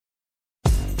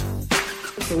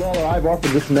Mr. Lawler, I've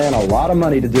offered this man a lot of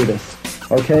money to do this,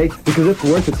 okay? Because it's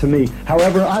worth it to me.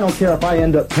 However, I don't care if I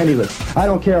end up penniless. I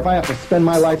don't care if I have to spend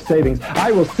my life savings.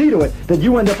 I will see to it that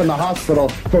you end up in the hospital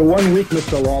for 1 week,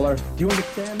 Mr. Lawler. Do you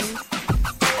understand me?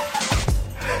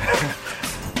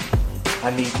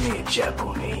 I need me a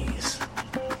Japanese.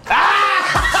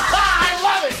 I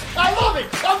love it!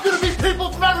 I'm gonna meet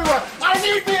people from everywhere. I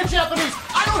need me a Japanese.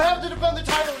 I don't have to defend the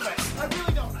title tonight. I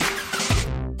really don't.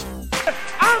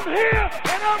 I'm here,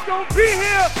 and I'm gonna be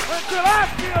here until I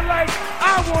feel like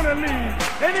I wanna leave.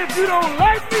 And if you don't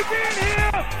like me being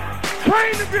here,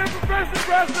 train to be a professional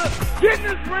wrestler, get in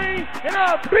this ring, and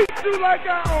I'll beat you like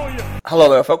I own you. Hello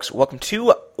there, folks. Welcome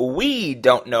to We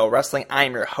Don't Know Wrestling.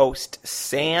 I'm your host,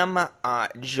 Sam.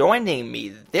 Joining me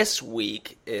this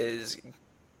week is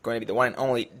going to be the one and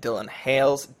only Dylan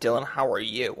Hales. Dylan, how are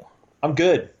you? I'm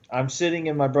good. I'm sitting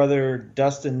in my brother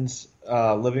Dustin's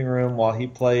living room while he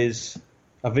plays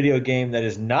a video game that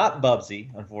is not Bubsy,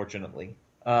 unfortunately,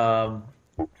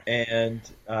 and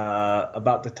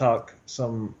about to talk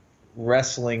some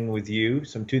wrestling with you,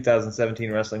 some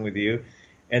 2017 wrestling with you.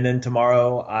 And then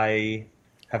tomorrow I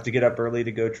have to get up early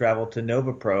to go travel to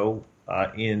Nova Pro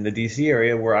in the DC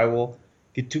area, where I will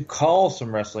get to call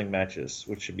some wrestling matches,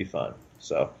 which should be fun.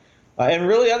 So, and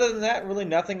really, other than that, really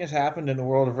nothing has happened in the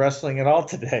world of wrestling at all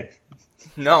today.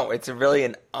 No, it's really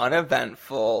an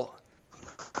uneventful,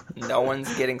 no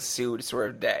one's getting sued sort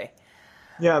of day.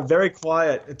 Yeah, very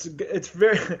quiet. It's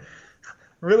very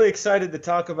really excited to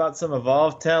talk about some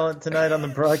Evolve talent tonight on the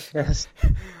broadcast.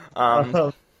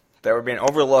 That were being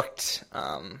overlooked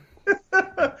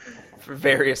for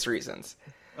various reasons.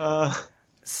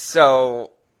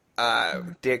 So,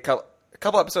 did a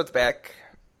couple episodes back,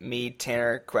 me,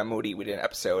 Tanner, Kwemudi, we did an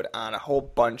episode on a whole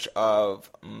bunch of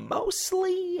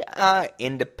mostly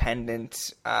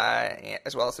independent,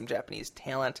 as well as some Japanese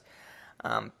talent.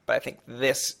 But I think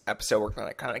this episode we're going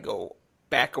to kind of go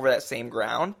back over that same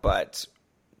ground, but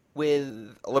with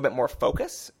a little bit more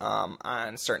focus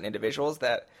on certain individuals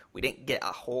that we didn't get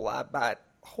a whole lot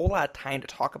of time to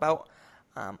talk about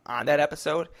on that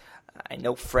episode. I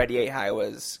know Fred Yehi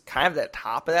was kind of at the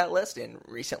top of that list, and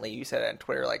recently you said on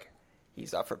Twitter, like,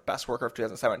 he's up for Best Worker of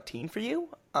 2017 for you,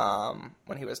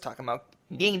 when he was talking about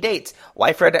needing dates.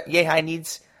 Why Fred Yehi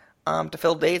needs to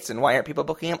fill dates, and why aren't people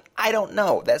booking him? I don't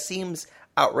know. That seems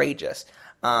outrageous.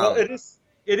 Well,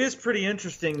 it is pretty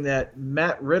interesting that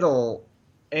Matt Riddle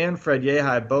and Fred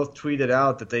Yehi both tweeted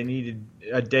out that they needed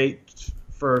a date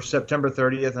for September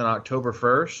 30th and October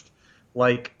 1st,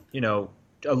 like,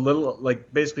 a little,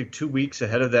 like, basically 2 weeks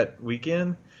ahead of that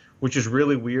weekend, which is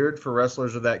really weird for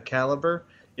wrestlers of that caliber.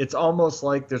 It's almost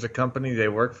like there's a company they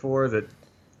work for that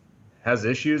has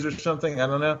issues or something. I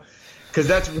don't know, because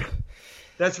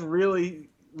that's really,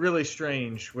 really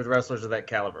strange with wrestlers of that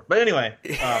caliber. But anyway,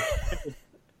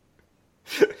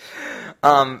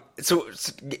 so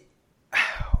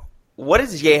what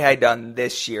has Yehi done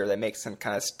this year that makes him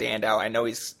kind of stand out? I know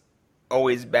he's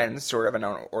always been sort of an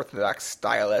unorthodox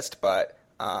stylist, but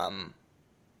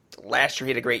last year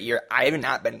he had a great year. I have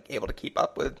not been able to keep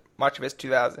up with much of his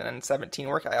 2017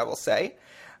 work, I will say.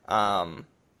 So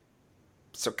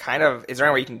kind of, is there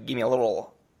any way you can give me a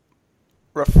little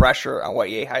refresher on what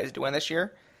Yehi is doing this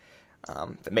year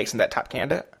that makes him that top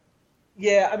candidate?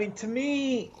 Yeah, I mean, to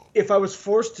me, if I was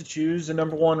forced to choose a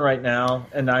number one right now,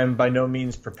 and I'm by no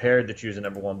means prepared to choose a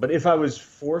number one, but if I was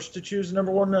forced to choose a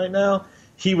number one right now,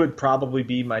 he would probably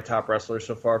be my top wrestler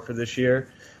so far for this year.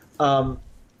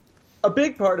 A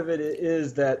big part of it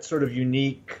is that sort of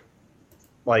unique,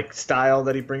 like, style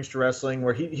that he brings to wrestling,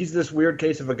 where he's this weird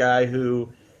case of a guy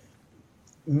who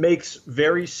makes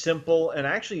very simple and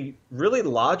actually really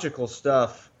logical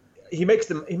stuff. He makes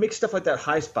stuff like that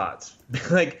high spots.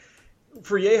 Like,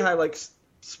 for Yehi, like,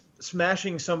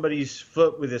 smashing somebody's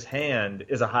foot with his hand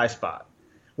is a high spot,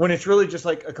 when it's really just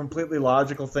like a completely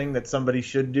logical thing that somebody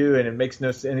should do, and it makes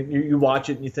no sense. And you watch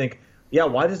it and you think, yeah,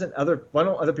 why don't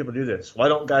other people do this? Why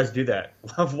don't guys do that?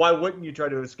 Why wouldn't you try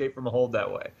to escape from a hold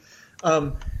that way?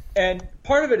 And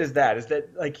part of it is that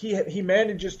like he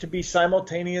manages to be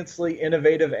simultaneously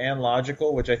innovative and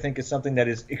logical, which I think is something that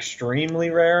is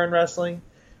extremely rare in wrestling.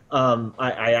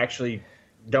 I actually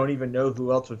don't even know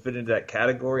who else would fit into that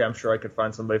category. I'm sure I could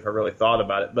find somebody if I really thought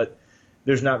about it, but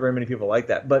there's not very many people like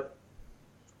that. But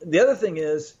the other thing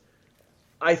is,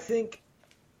 I think,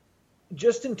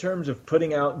 just in terms of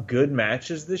putting out good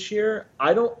matches this year,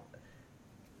 I don't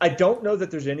know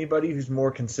that there's anybody who's more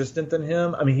consistent than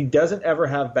him. I mean, he doesn't ever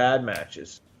have bad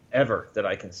matches, ever, that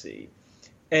I can see.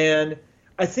 And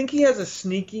I think he has a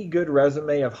sneaky good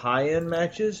resume of high-end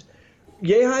matches.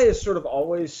 Yehi has sort of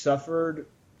always suffered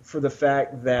for the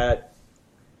fact that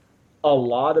a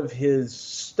lot of his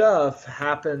stuff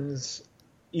happens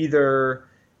either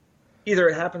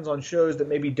it happens on shows that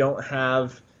maybe don't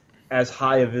have as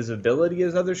high a visibility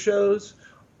as other shows,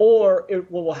 or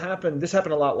what will happen. This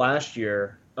happened a lot last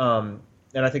year, and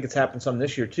I think it's happened some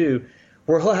this year too,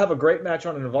 where he'll have a great match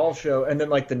on an Evolve show, and then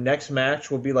like the next match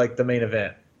will be like the main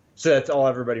event. So that's all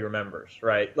everybody remembers,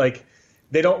 right? Like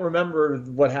they don't remember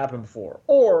what happened before.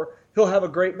 Or he'll have a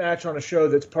great match on a show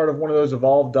that's part of one of those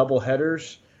Evolve double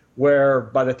headers where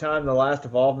by the time the last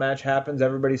Evolve match happens,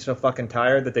 everybody's so fucking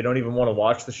tired that they don't even want to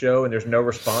watch the show and there's no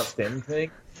response to anything.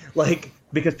 Like,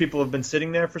 because people have been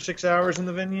sitting there for 6 hours in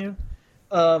the venue.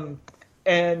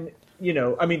 And, you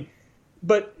know, I mean,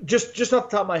 but just off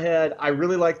the top of my head, I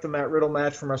really liked the Matt Riddle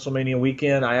match from WrestleMania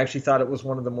weekend. I actually thought it was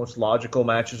one of the most logical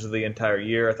matches of the entire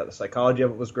year. I thought the psychology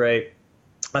of it was great.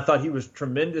 I thought he was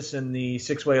tremendous in the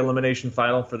six-way elimination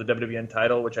final for the WWN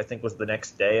title, which I think was the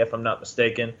next day, if I'm not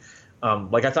mistaken.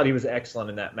 I thought he was excellent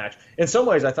in that match. In some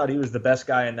ways, I thought he was the best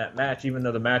guy in that match, even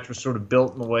though the match was sort of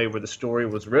built in a way where the story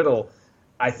was Riddle.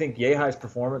 I think Yehi's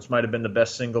performance might have been the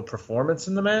best single performance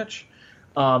in the match.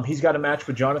 He's got a match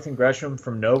with Jonathan Gresham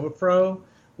from Nova Pro,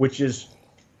 which is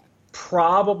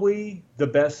probably the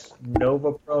best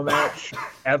Nova Pro match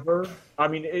ever. I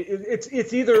mean,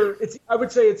 I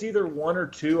would say it's either one or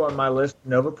two on my list of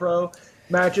Nova Pro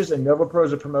matches, and Nova Pro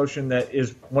is a promotion that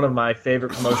is one of my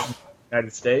favorite promotions in the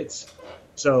United States.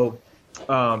 So,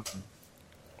 I'm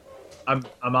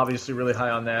obviously really high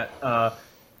on that.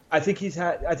 I think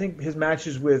his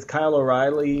matches with Kyle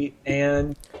O'Reilly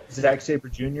and Zack Sabre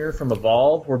Jr. from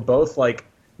Evolve were both like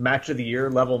match of the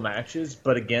year level matches,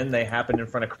 but again, they happened in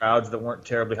front of crowds that weren't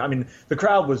terribly. I mean, the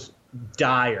crowd was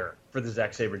dire for the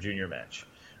Zack Sabre Jr. match,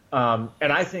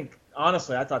 and I think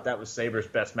honestly, I thought that was Sabre's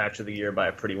best match of the year by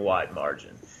a pretty wide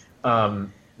margin.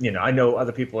 I know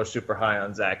other people are super high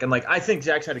on Zack, and like I think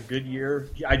Zack's had a good year.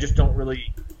 I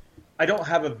don't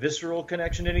have a visceral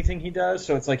connection to anything he does,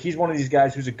 so it's like he's one of these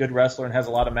guys who's a good wrestler and has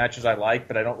a lot of matches I like,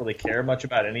 but I don't really care much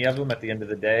about any of them at the end of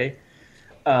the day.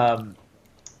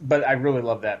 But I really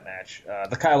love that match.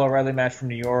 The Kyle O'Reilly match from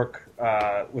New York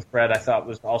with Fred I thought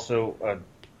was also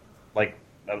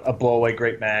a blow-away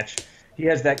great match. He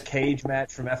has that cage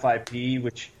match from FIP,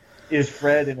 which is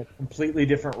Fred in a completely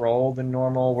different role than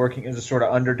normal, working as a sort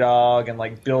of underdog and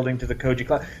like building to the Koji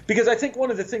Clutch. Because I think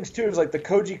one of the things too is like the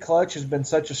Koji Clutch has been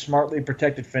such a smartly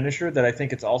protected finisher that I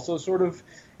think it's also sort of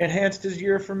enhanced his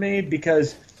year for me,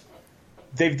 because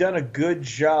they've done a good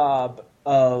job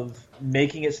of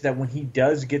making it so that when he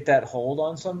does get that hold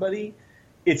on somebody,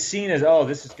 it's seen as, oh,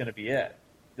 this is going to be it.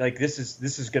 Like this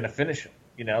is going to finish him.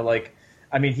 You know, like.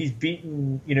 I mean, he's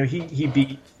beaten. You know, he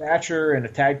beat Thatcher in a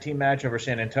tag team match over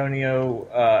San Antonio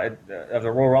of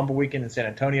the Royal Rumble weekend in San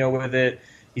Antonio with it.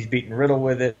 He's beaten Riddle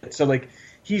with it. So like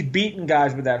he's beaten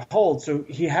guys with that hold. So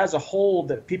he has a hold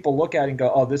that people look at and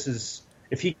go, oh, this is,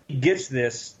 if he gets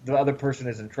this, the other person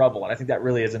is in trouble. And I think that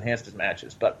really has enhanced his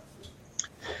matches. But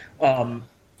I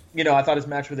thought his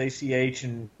match with ACH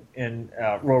in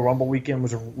Royal Rumble weekend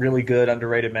was a really good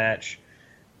underrated match.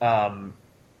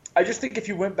 I just think if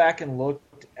you went back and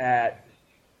looked at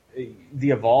the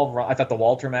Evolve run, I thought the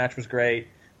Walter match was great.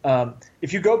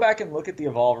 If you go back and look at the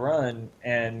Evolve run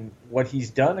and what he's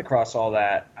done across all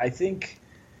that, I think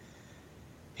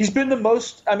he's been the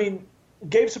most. I mean,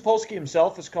 Gabe Sapolsky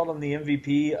himself has called him the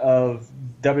MVP of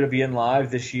WWN Live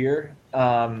this year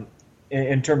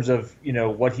in terms of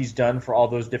what he's done for all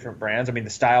those different brands. I mean, the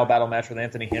style battle match with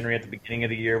Anthony Henry at the beginning of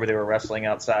the year where they were wrestling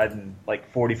outside in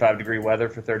like 45-degree weather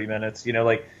for 30 minutes.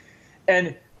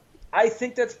 And I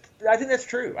think that's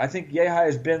true. I think Yehi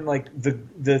has been like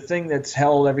the thing that's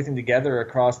held everything together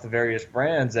across the various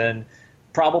brands, and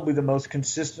probably the most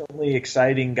consistently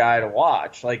exciting guy to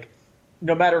watch. Like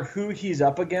no matter who he's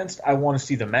up against, I want to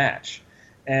see the match,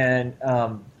 and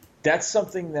that's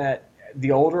something that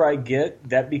the older I get,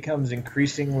 that becomes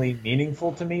increasingly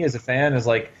meaningful to me as a fan. Is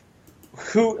like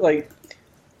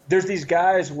there's these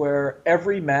guys where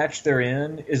every match they're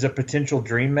in is a potential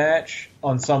dream match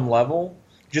on some level,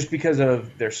 just because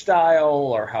of their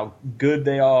style or how good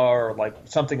they are, or like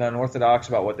something unorthodox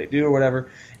about what they do or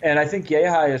whatever. And I think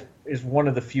Yehi is one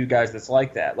of the few guys that's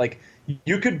like that. Like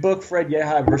you could book Fred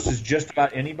Yehi versus just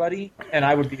about anybody, and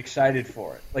I would be excited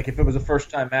for it. Like if it was a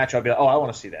first-time match, I'd be like, oh, I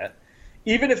want to see that.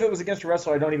 Even if it was against a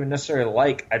wrestler I don't even necessarily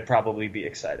like, I'd probably be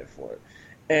excited for it.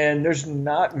 And there's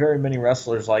not very many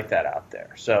wrestlers like that out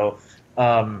there. So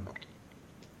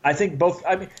I think both –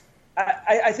 I mean,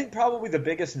 I think probably the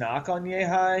biggest knock on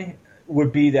Yehi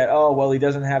would be that, oh, well, he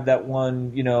doesn't have that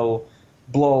one,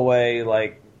 blow away,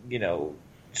 like,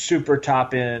 super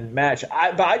top-end match.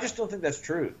 But I just don't think that's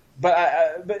true.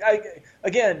 But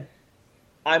again,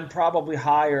 I'm probably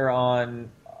higher on,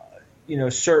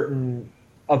 certain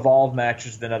Evolve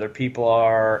matches than other people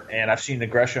are, and I've seen the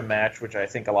Gresham match, which I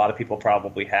think a lot of people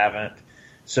probably haven't.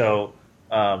 So,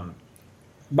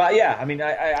 but yeah, I mean,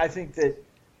 I think that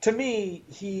to me,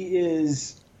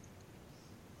 he's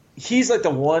like the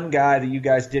one guy that you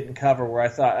guys didn't cover where I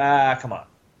thought, come on.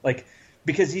 Like,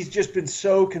 because he's just been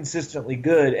so consistently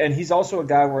good, and he's also a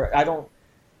guy where I don't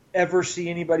ever see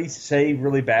anybody say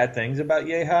really bad things about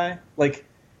Yehi. Like,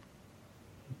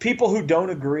 people who don't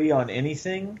agree on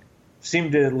anything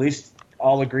seem to at least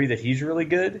all agree that he's really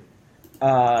good.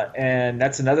 And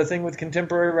that's another thing with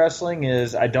contemporary wrestling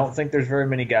is I don't think there's very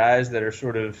many guys that are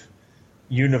sort of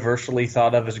universally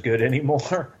thought of as good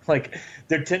anymore. Like,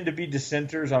 there tend to be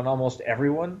dissenters on almost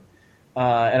everyone.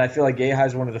 And I feel like Yehi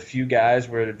is one of the few guys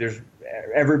where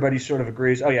everybody sort of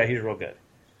agrees, oh yeah, he's real good.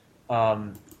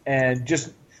 And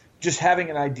just having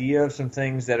an idea of some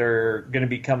things that are going to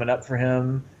be coming up for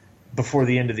him before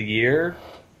the end of the year,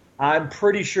 I'm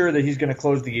pretty sure that he's going to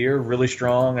close the year really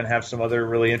strong and have some other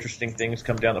really interesting things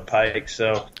come down the pike.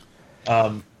 So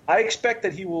I expect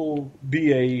that he will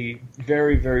be a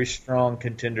very, very strong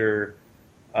contender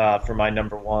for my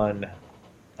number one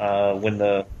when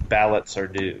the ballots are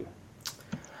due.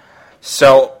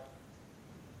 So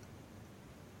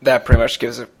that pretty much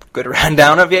gives a good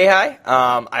rundown of Yehi.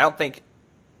 I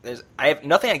have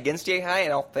nothing against Yehi. I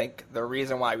don't think the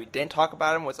reason why we didn't talk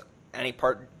about him was any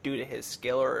part due to his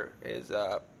skill or his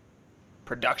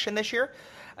production this year.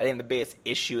 I think the biggest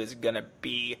issue is going to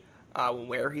be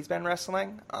where he's been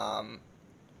wrestling.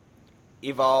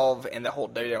 Evolve and the whole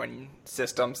WWE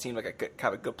system seemed like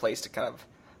kind of a good place to kind of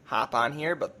hop on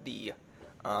here, but the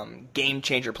game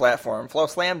changer platform,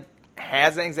 FlowSlam,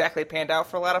 hasn't exactly panned out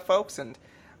for a lot of folks, and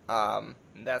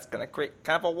that's going to create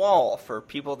kind of a wall for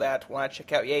people that want to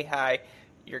check out Yehi.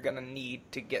 You're going to need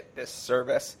to get this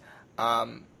service.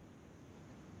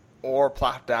 Or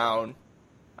plop down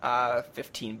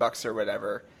 $15 or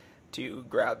whatever to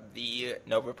grab the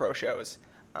Nova Pro shows.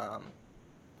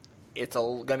 It's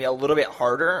going to be a little bit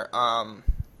harder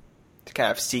to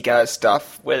kind of seek out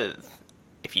stuff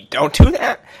if you don't do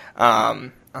that,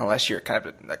 unless you're kind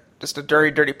of just a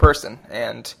dirty person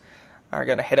and are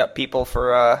going to hit up people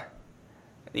for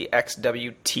the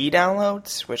XWT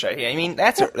downloads, which I mean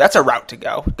that's a route to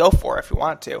go. Go for it if you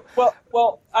want to.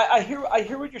 Well, I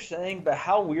hear what you're saying, but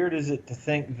how weird is it to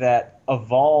think that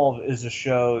Evolve is a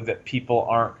show that people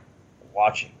aren't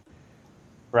watching,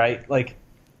 right? Like,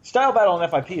 Style Battle and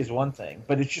FIP is one thing,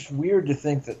 but it's just weird to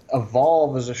think that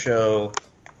Evolve is a show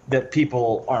that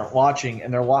people aren't watching,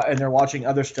 and they're watching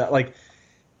other stuff. Like,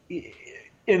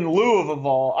 in lieu of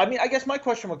Evolve, I mean, I guess my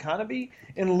question would kind of be,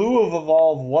 in lieu of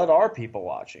Evolve, what are people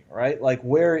watching, right? Like,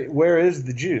 where is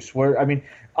the juice? I mean,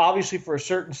 obviously for a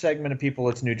certain segment of people,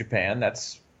 it's New Japan.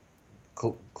 That's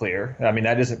clear. I mean,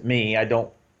 that isn't me.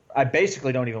 I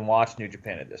basically don't even watch New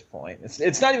Japan at this point.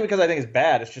 It's not even because I think it's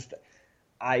bad. It's just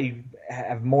I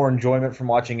have more enjoyment from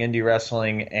watching indie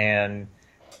wrestling, and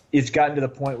it's gotten to the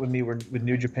point with me with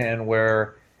New Japan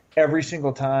where every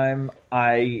single time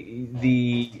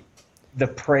the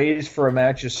praise for a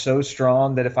match is so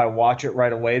strong that if I watch it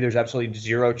right away, there's absolutely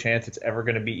zero chance it's ever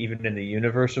going to be even in the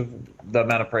universe of the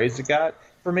amount of praise it got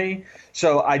for me.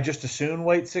 So I just as soon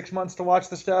wait 6 months to watch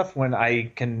the stuff when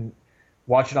I can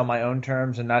watch it on my own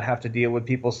terms and not have to deal with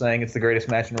people saying it's the greatest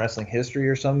match in wrestling history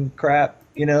or some crap.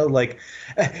 Like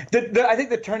I think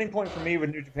the turning point for me with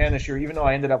New Japan this year, even though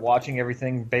I ended up watching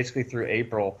everything basically through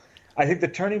April, I think the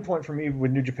turning point for me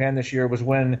with New Japan this year was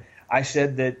when I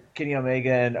said that Kenny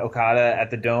Omega and Okada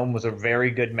at the Dome was a very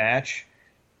good match,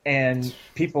 and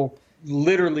people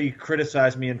literally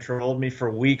criticized me and trolled me for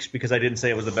weeks because I didn't say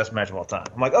it was the best match of all time.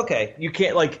 I'm like, okay, you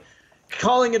can't, like,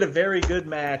 calling it a very good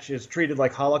match is treated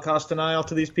like Holocaust denial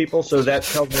to these people, so that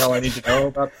tells me all I need to know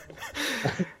about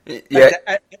them. Yeah.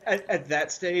 At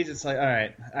that stage, it's like, all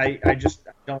right, I just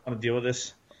don't want to deal with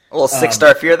this. A little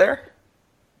 6-star fear there?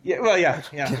 Yeah, well, yeah,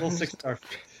 a little 6-star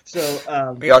fear.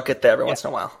 So we all get that every once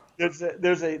in a while. There's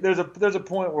a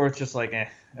point where it's just like,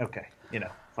 okay,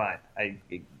 fine, I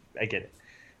get it,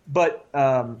 but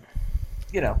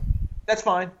that's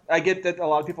fine. I get that a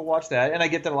lot of people watch that, and I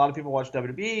get that a lot of people watch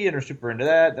WWE and are super into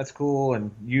that. That's cool.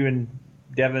 And you and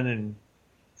Devin and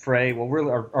Frey,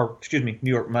 or excuse me,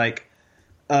 New York Mike,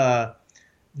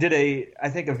 did I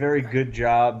think a very good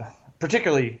job.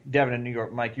 Particularly Devin and New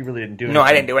York Mike, you really didn't do anything. No,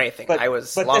 I didn't do anything. I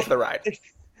was along for the ride.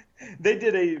 They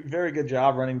did a very good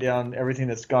job running down everything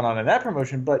that's gone on in that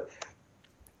promotion. But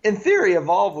in theory,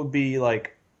 Evolve would be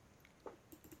like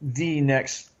the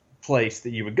next place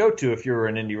that you would go to if you were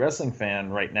an indie wrestling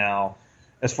fan right now,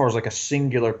 as far as like a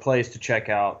singular place to check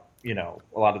out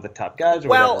a lot of the top guys or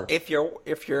Well, whatever.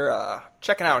 if you're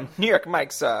checking out New York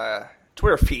Mike's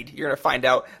Twitter feed, you're going to find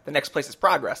out the next place is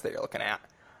Progress that you're looking at.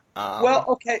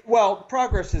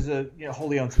 Progress is a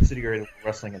wholly owned subsidiary of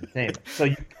Wrestling Entertainment. So,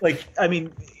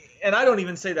 and I don't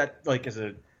even say that as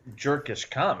a jerkish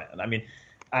comment. I mean,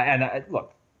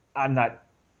 look, I'm not.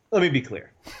 Let me be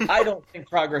clear. I don't think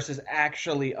Progress is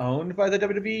actually owned by the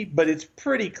WWE, but it's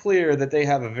pretty clear that they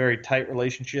have a very tight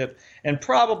relationship, and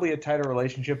probably a tighter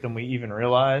relationship than we even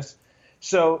realize.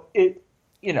 So I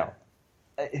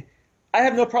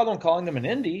have no problem calling them an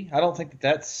indie. I don't think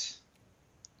that's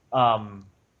out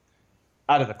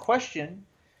of the question.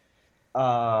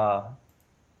 But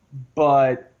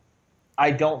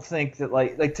I don't think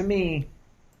that to me.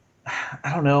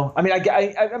 I don't know. I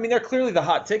mean, they're clearly the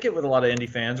hot ticket with a lot of indie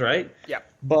fans, right? Yeah.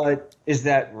 But is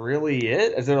that really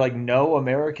it? Is there no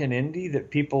American indie that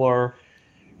people are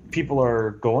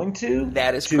going to?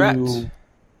 That is correct.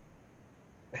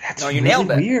 That's no, you really nailed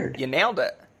it. Weird. You nailed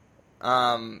it.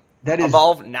 That is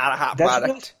Evolve, not a hot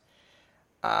product.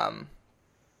 Really,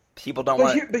 people don't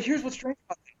want. But here's what's strange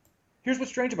about that. Here's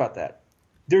what's strange about that.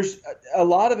 There's a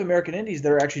lot of American indies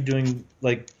that are actually doing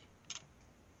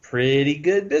pretty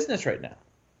good business right now.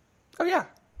 Oh, yeah.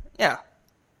 Yeah.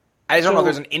 I just don't know if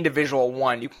there's an individual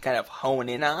one you can kind of hone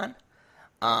in on.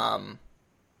 But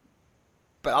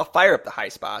I'll fire up the high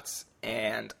spots,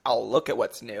 and I'll look at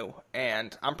what's new,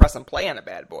 and I'm pressing play on a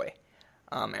bad boy.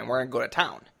 And we're going to go to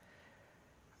town.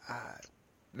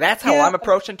 That's how I'm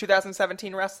approaching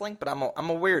 2017 wrestling, but I'm a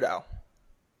weirdo.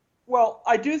 Well,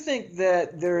 I do think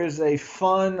that there is a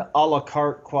fun a la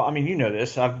carte I mean, you know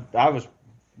this. I was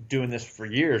doing this for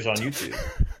years on YouTube.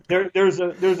 There's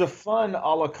a fun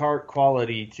a la carte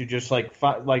quality to just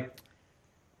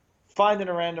finding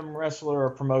a random wrestler or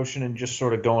promotion and just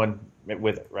sort of going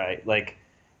with it, right?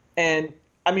 And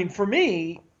I mean, for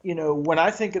me, when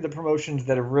I think of the promotions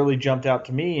that have really jumped out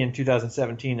to me in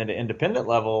 2017 at an independent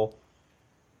level,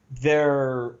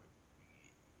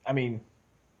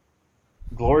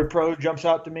 Glory Pro jumps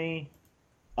out to me,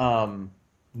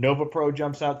 Nova Pro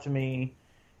jumps out to me,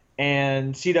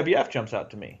 and CWF jumps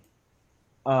out to me.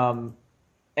 And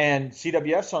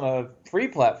CWF's on a free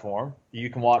platform. You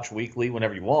can watch weekly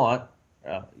whenever you want,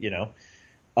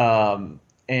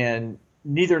 and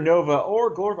neither Nova or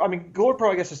Glory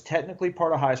Pro, I guess, is technically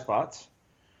part of High Spots,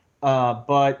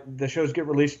 but the shows get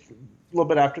released a little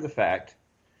bit after the fact.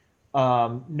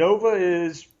 Nova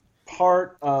is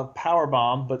part of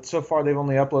Powerbomb, but so far they've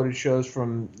only uploaded shows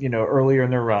from earlier in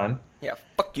their run. Yeah,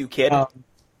 fuck you, kid.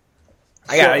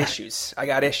 I got issues.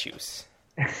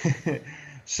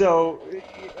 So,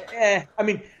 I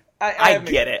mean, I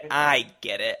get it.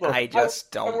 Look, I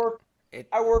just don't.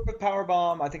 I work with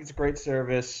Powerbomb. I think it's a great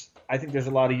service. I think there's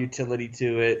a lot of utility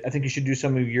to it. I think you should do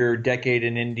some of your decade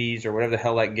in indies or whatever the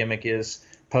hell that gimmick is.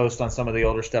 Post on some of the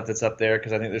older stuff that's up there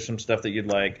because I think there's some stuff that you'd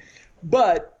like.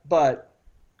 But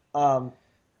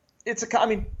it's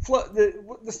the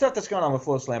stuff that's going on with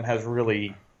Flow Slam has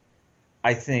really,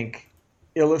 I think,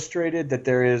 illustrated that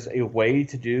there is a way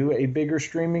to do a bigger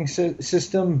streaming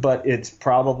system, but it's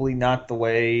probably not the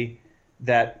way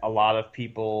that a lot of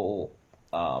people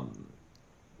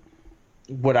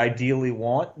would ideally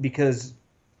want, because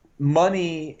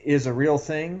money is a real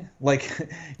thing.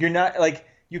 You're not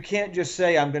you can't just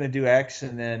say I'm going to do X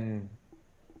and then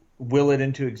will it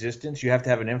into existence. You have to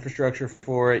have an infrastructure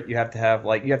for it. You have to have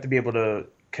you have to be able to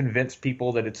convince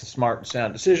people that it's a smart and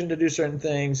sound decision to do certain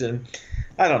things, and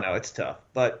I don't know, it's tough.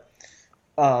 But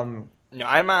I'm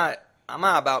not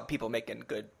about people making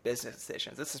good business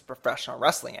decisions. This is professional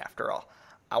wrestling after all.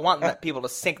 I want people to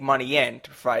sink money in to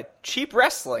provide cheap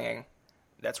wrestling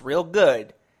that's real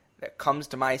good that comes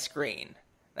to my screen.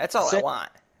 That's all I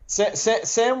want.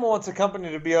 Sam wants a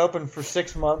company to be open for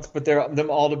 6 months, but them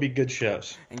all to be good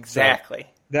shows. Exactly. So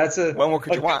that's what more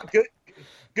could you want?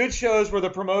 Good shows where the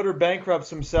promoter bankrupts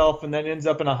himself and then ends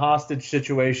up in a hostage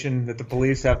situation that the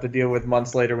police have to deal with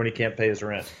months later when he can't pay his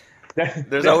rent.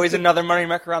 There's always another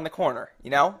moneymaker around the corner,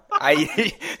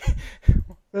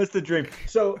 That's the dream.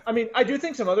 So, I mean, I do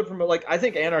think some other I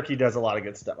think Anarchy does a lot of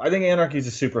good stuff. I think Anarchy is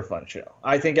a super fun show.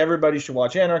 I think everybody should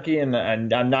watch Anarchy, and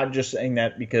I'm not just saying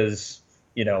that because,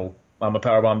 I'm a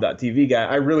Powerbomb.tv guy.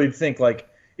 I really think,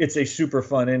 it's a super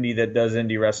fun indie that does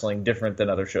indie wrestling different than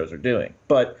other shows are doing.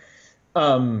 But,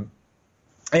 and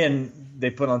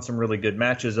they put on some really good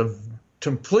matches of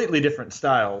completely different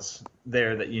styles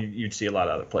there that you'd see a lot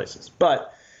of other places.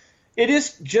 But it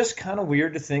is just kind of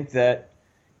weird to think that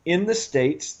in the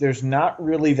States, there's not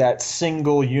really that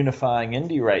single unifying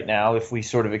indie right now, if we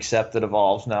sort of accept that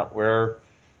Evolve's not where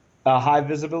a high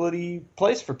visibility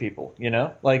place for people,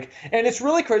 like, and it's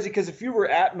really crazy because if you were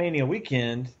at Mania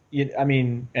weekend,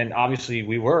 and obviously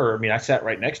we were, I sat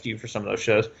right next to you for some of those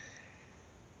shows.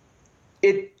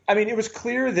 It was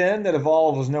clear then that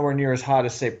Evolve was nowhere near as hot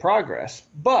as, say, Progress,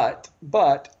 but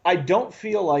I don't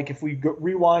feel like if we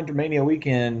rewind to Mania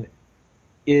weekend,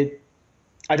 I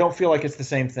don't feel like it's the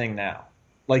same thing now.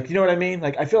 Like, you know what I mean?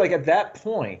 Like, I feel like at that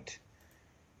point,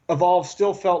 Evolve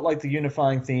still felt like the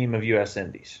unifying theme of U.S.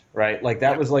 Indies, right? Like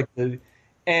that was like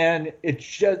and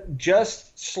it's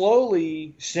just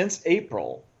slowly since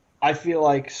April, I feel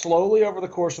like slowly over the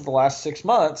course of the last 6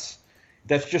 months,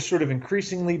 that's just sort of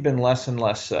increasingly been less and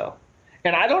less so.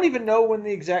 And I don't even know when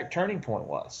the exact turning point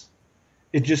was.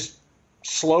 It just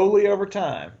slowly over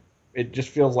time, it just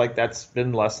feels like that's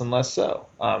been less and less so.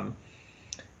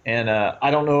 And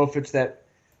I don't know if it's that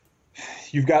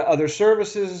you've got other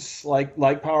services like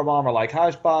Powerbomb or like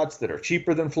HighSpots that are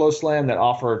cheaper than FlowSlam that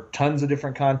offer tons of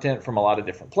different content from a lot of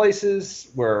different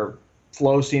places, where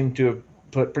Flow seemed to have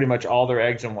put pretty much all their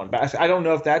eggs in one basket. I don't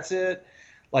know if that's it.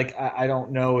 Like, I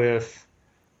don't know if,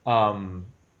 the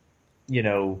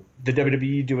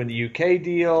WWE doing the UK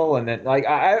deal, and then like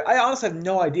I honestly have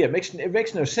no idea. It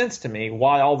makes no sense to me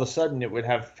why all of a sudden it would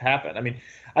have happened.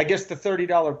 I guess the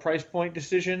 $30 price point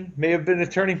decision may have been a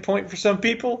turning point for some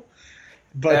people.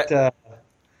 But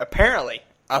apparently,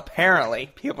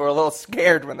 people are a little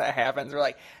scared when that happens. They're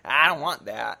like, I don't want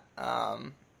that,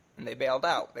 and they bailed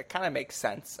out. That kind of makes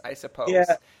sense, I suppose.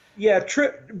 Yeah.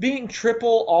 Being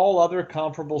triple all other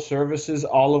comparable services,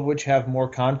 all of which have more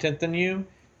content than you,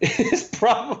 is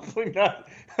probably not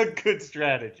a good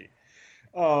strategy.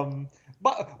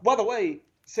 But by the way,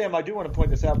 Sam, I do want to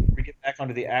point this out before we get back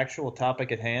onto the actual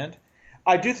topic at hand.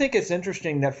 I do think it's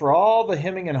interesting that for all the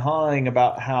hemming and hawing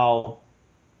about how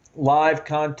live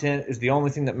content is the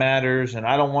only thing that matters, and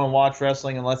I don't want to watch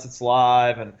wrestling unless it's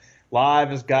live, and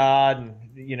live is God, and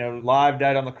live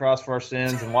died on the cross for our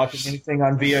sins, and watching anything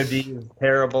on VOD is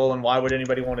terrible, and why would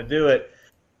anybody want to do it?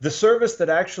 The service that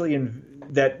actually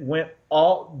that went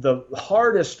the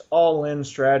hardest all-in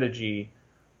strategy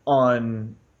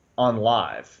on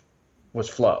live was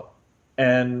Flow,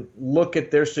 and look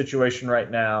at their situation right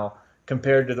now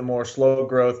compared to the more slow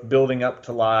growth building up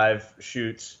to live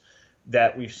shoots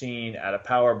that we've seen out of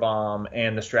Powerbomb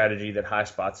and the strategy that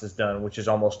HighSpots has done, which is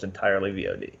almost entirely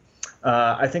VOD.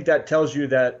 I think that tells you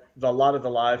that a lot of the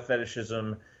live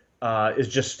fetishism is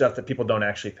just stuff that people don't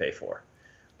actually pay for.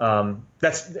 And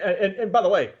by the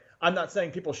way, I'm not saying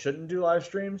people shouldn't do live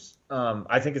streams.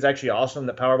 I think it's actually awesome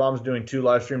that Powerbomb is doing 2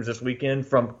 live streams this weekend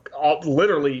from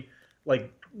literally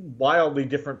like wildly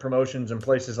different promotions and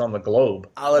places on the globe.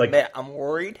 I'll admit, I'm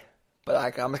worried,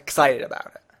 but I'm excited about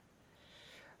it.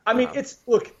 I'm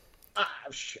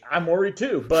worried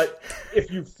too, but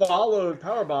if you followed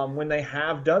Powerbomb when they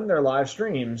have done their live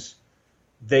streams,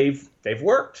 they've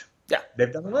worked. Yeah,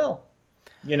 they've done well.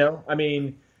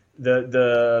 The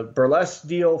burlesque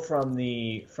deal from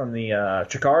the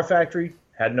Chikara factory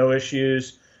had no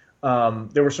issues.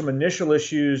 There were some initial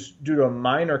issues due to a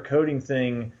minor coding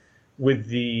thing with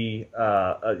the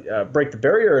Break the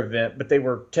Barrier event, but they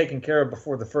were taken care of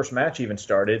before the first match even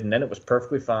started, and then it was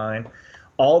perfectly fine.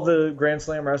 All the Grand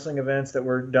Slam wrestling events that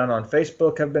were done on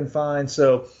Facebook have been fine.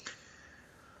 So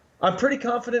I'm pretty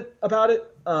confident about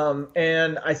it.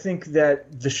 And I think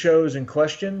that the shows in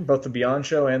question, both the Beyond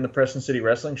show and the Preston City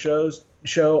Wrestling show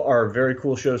are very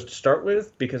cool shows to start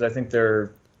with, because I think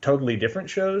they're totally different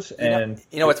shows. And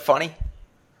you know what's funny?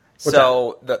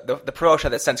 The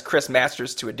promotion that sends Chris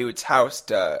Masters to a dude's house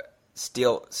to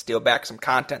steal back some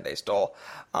content they stole,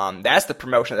 that's the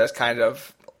promotion that's kind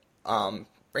of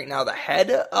right now the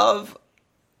head of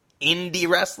indie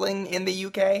wrestling in the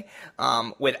UK,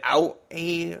 without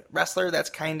a wrestler that's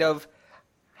kind of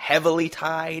heavily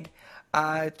tied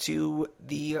to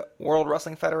the World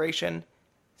Wrestling Federation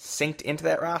synced into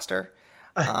that roster.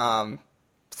 So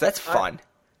that's fun.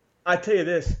 I tell you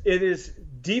this, it is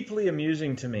deeply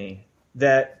amusing to me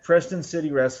that Preston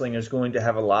City Wrestling is going to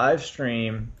have a live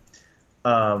stream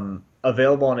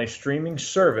available on a streaming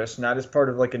service, not as part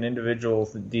of like an individual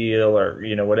deal or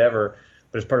whatever,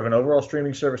 but as part of an overall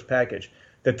streaming service package,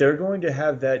 that they're going to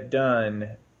have that done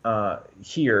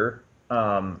here.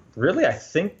 Really, I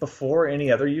think before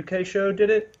any other UK show did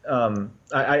it.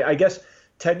 I guess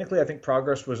technically I think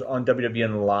Progress was on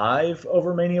WWN Live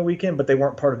over Mania weekend, but they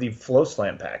weren't part of the Flow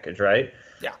Slam package, right?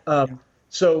 Yeah.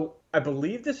 So I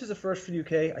believe this is a first for the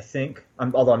UK, I think,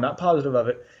 although I'm not positive of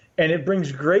it. And it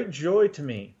brings great joy to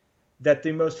me that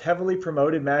the most heavily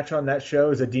promoted match on that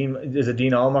show is a Dean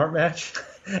Allmark match.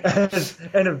 As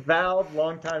an avowed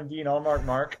longtime Dean Allmark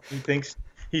mark, he thinks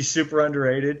he's super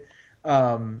underrated.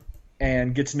 And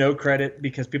and gets no credit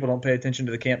because people don't pay attention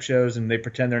to the camp shows and they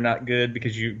pretend they're not good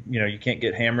because you can't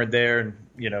get hammered there and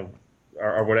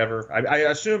or whatever. I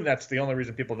assume that's the only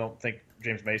reason people don't think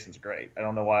James Mason's great. I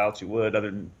don't know why else you would,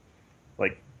 other than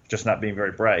like just not being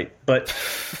very bright. But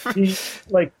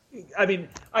I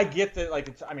get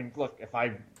that. Look, if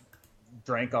I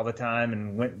drank all the time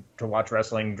and went to watch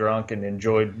wrestling drunk and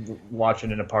enjoyed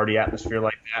watching in a party atmosphere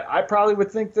like that, I probably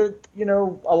would think that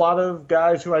a lot of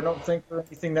guys who I don't think are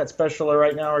anything that special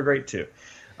right now are great too.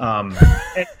 And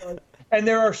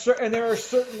there are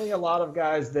certainly a lot of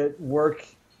guys that work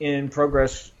in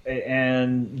Progress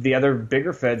and the other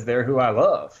bigger feds there who I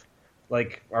love,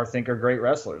 or think are great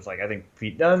wrestlers. Like I think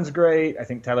Pete Dunne's great. I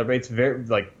think Tyler Bates very,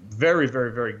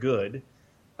 very, very good.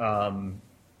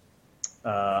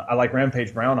 I like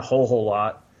Rampage Brown a whole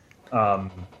lot.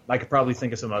 I could probably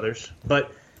think of some others,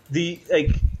 but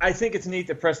I think it's neat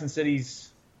that Preston City's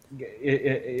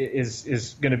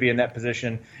is going to be in that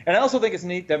position, and I also think it's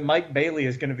neat that Mike Bailey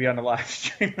is going to be on the live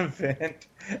stream event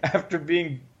after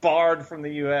being barred from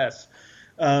the U.S.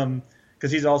 Because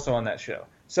he's also on that show.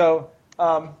 So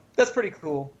that's pretty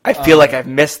cool. I feel like I've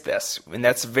missed this, and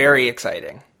that's very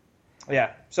exciting.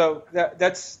 Yeah, so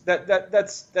that's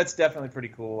definitely pretty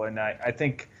cool, and I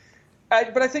think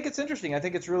it's interesting. I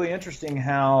think it's really interesting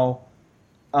how.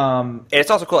 And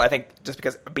it's also cool, I think, just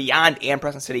because Beyond and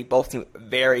Preston City both seem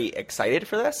very excited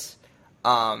for this,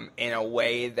 in a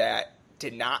way that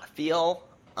did not feel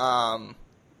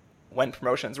when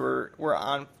promotions were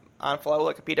on flow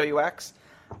like a PWX.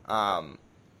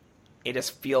 It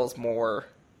just feels more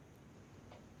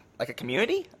like a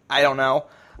community. I don't know.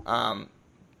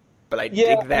 But I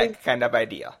dig that kind of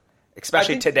idea,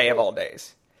 especially today of all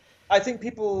days. I think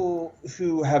people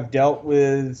who have dealt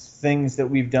with things that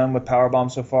we've done with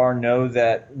Powerbomb so far know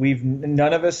that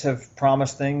none of us have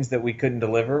promised things that we couldn't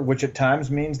deliver, which at times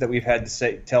means that we've had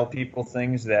to tell people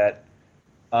things that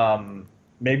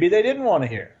maybe they didn't want to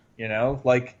hear.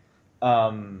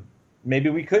 Maybe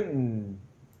we couldn't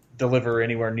deliver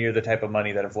anywhere near the type of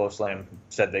money that a Flow Slam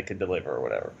said they could deliver or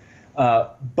whatever.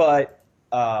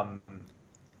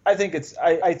 I think it's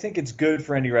good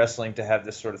for indie wrestling to have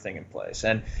this sort of thing in place,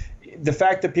 and the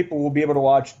fact that people will be able to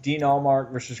watch Dean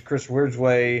Allmark versus Chris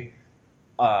Ridgway,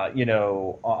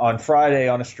 on Friday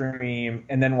on a stream,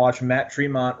 and then watch Matt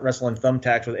Tremont wrestle in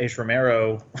Thumbtacks with Ace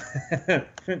Romero,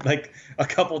 like a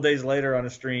couple days later on a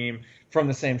stream from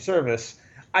the same service,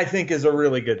 I think is a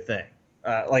really good thing.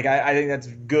 I think that's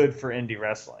good for indie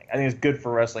wrestling. I think it's good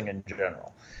for wrestling in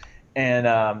general, and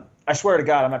I swear to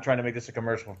God, I'm not trying to make this a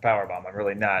commercial for Powerbomb. I'm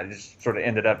really not. It just sort of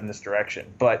ended up in this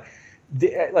direction. But,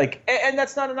 and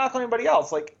that's not a knock on anybody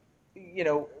else.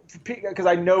 Because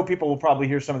I know people will probably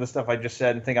hear some of the stuff I just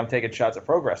said and think I'm taking shots at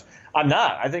Progress. I'm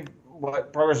not. I think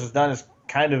what Progress has done is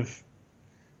kind of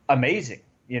amazing.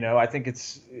 I think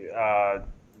it's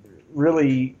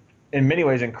really, in many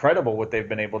ways, incredible what they've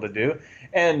been able to do.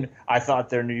 And I thought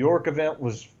their New York event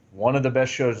was one of the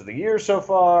best shows of the year so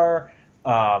far.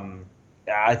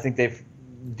 I think they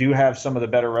do have some of the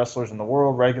better wrestlers in the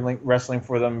world wrestling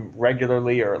for them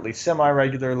regularly, or at least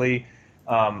semi-regularly.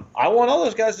 I want all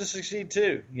those guys to succeed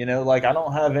too. I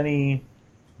don't have any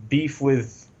beef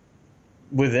with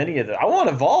any of them. I want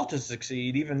Evolve to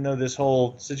succeed, even though this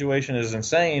whole situation is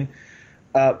insane.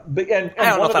 I don't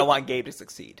know if I want Gabe to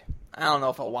succeed. I don't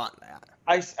know if I want that.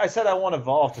 I said I want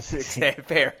Evolve to succeed.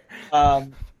 Fair.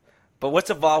 But what's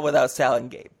Evolve without Sal and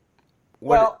Gabe?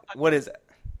 What is it?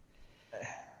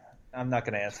 I'm not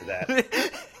going to answer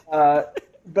that.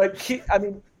 But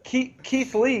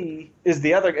Keith Lee is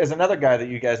another guy that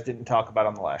you guys didn't talk about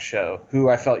on the last show, who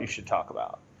I felt you should talk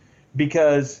about,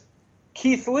 because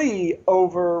Keith Lee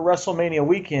over WrestleMania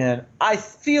weekend, I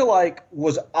feel like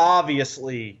was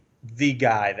obviously the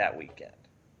guy that weekend,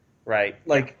 right?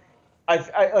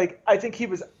 I think he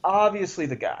was obviously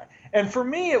the guy, and for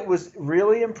me it was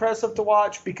really impressive to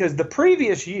watch, because the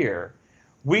previous year.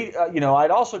 I'd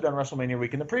also done WrestleMania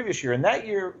weekend the previous year, and that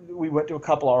year we went to a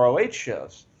couple ROH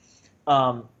shows.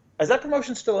 Is that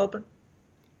promotion still open?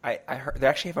 I heard they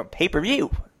actually have a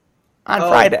pay-per-view on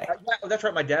Friday. That's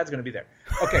right. My dad's going to be there.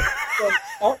 Okay.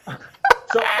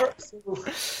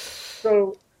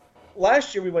 So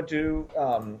last year we went to,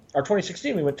 our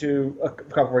 2016, we went to a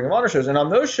couple Ring of Honor shows, and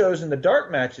on those shows in the dark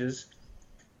matches,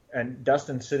 and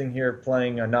Dustin sitting here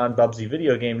playing a non-Bubsy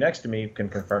video game next to me can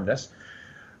confirm this.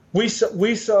 We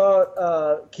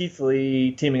saw Keith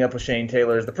Lee teaming up with Shane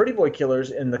Taylor as the Pretty Boy Killers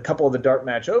in the couple of the dark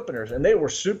match openers, and they were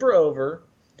super over.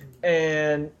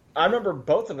 And I remember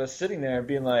both of us sitting there and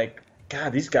being like,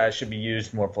 God, these guys should be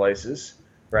used more places,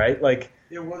 right?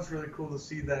 It was really cool to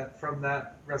see that from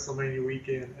that WrestleMania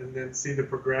weekend and then see the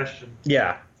progression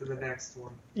Yeah. to the next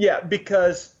one. Yeah,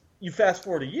 because you fast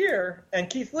forward a year, and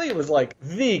Keith Lee was like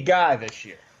the guy this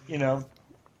year. You know,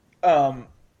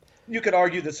 you could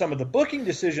argue that some of the booking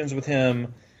decisions with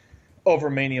him over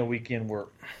Mania weekend were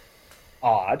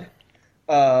odd,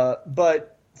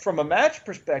 but from a match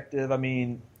perspective, I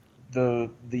mean, the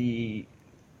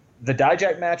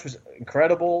Dijak match was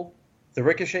incredible. The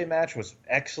Ricochet match was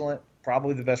excellent.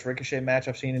 Probably the best Ricochet match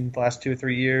I've seen in the last 2 or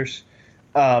 3 years.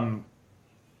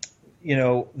 You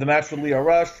know, the match with Leo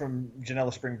Rush from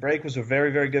Janela Spring Break was a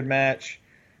very, very good match.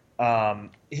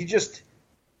 He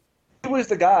was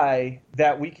the guy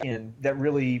that weekend that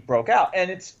really broke out.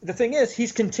 And the thing is,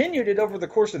 he's continued it over the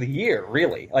course of the year,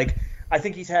 really. Like, I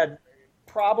think he's had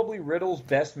probably Riddle's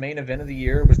best main event of the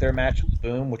year was their match with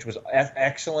Boom, which was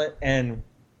excellent and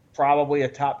probably a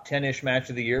top 10-ish match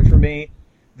of the year for me.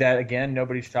 That, again,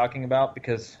 nobody's talking about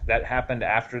because that happened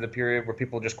after the period where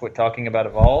people just quit talking about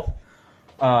Evolve.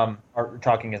 Or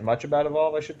talking as much about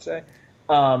Evolve, I should say.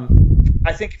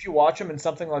 I think if you watch him in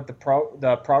something like the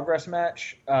Progress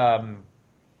match,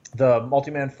 the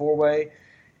multi-man four-way,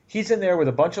 he's in there with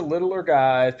a bunch of littler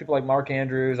guys, people like Mark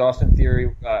Andrews, Austin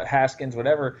Theory, Haskins,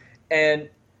 whatever, and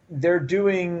they're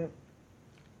doing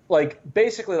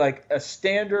basically like a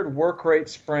standard work rate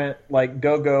sprint, like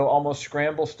go-go, almost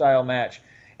scramble style match.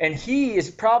 And he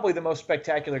is probably the most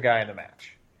spectacular guy in the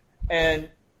match. And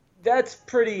that's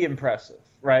pretty impressive,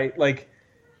 right? Like,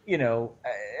 you know,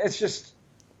 it's just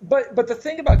 – but the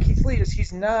thing about Keith Lee is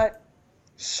he's not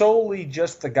solely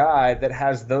just the guy that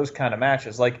has those kind of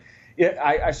matches. Like,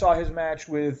 I saw his match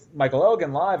with Michael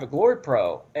Elgin live at Glory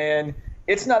Pro, and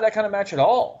it's not that kind of match at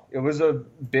all. It was a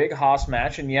big Haas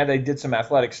match, and yeah, they did some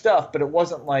athletic stuff, but it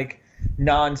wasn't like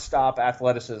nonstop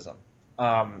athleticism.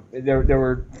 There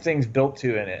were things built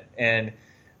to in it, and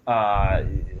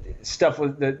stuff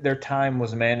was their time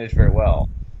was managed very well.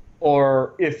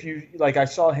 Or if you I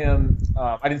saw him,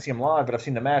 I didn't see him live, but I've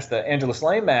seen the match, the Angelus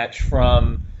Lane match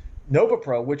from Nova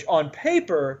Pro, which on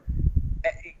paper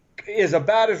is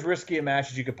about as risky a match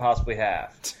as you could possibly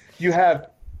have. You have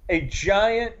a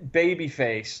giant baby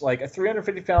face, like a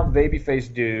 350-pound baby face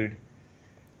dude,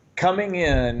 coming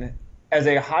in as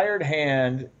a hired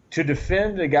hand to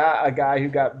defend a guy who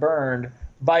got burned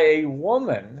by a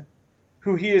woman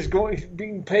who he is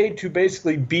being paid to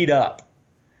basically beat up.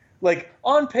 Like,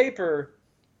 on paper,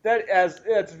 that's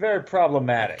very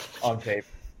problematic on paper,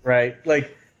 right?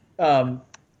 Like, but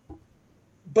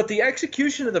the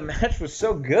execution of the match was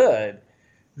so good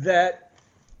that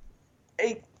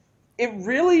it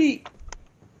really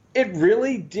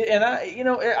did, and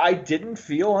I didn't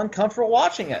feel uncomfortable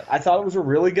watching it. I thought it was a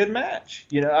really good match.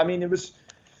 You know, I mean, it was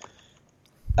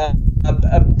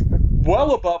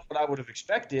well above what I would have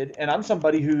expected, and I'm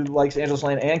somebody who likes Angelus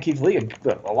Lane and Keith Lee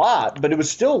a lot, but it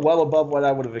was still well above what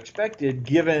I would have expected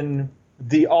given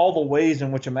all the ways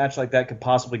in which a match like that could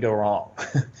possibly go wrong.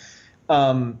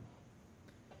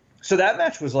 So that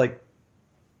match was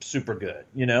super good,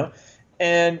 you know?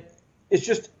 And it's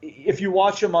just, if you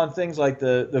watch him on things like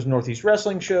those Northeast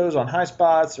Wrestling shows on High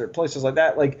Spots or places like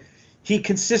that, he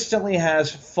consistently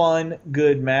has fun,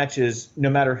 good matches no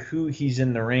matter who he's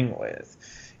in the ring with.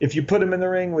 If you put him in the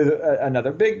ring with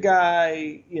another big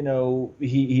guy, you know,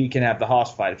 he can have the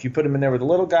hoss fight. If you put him in there with a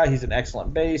little guy, he's an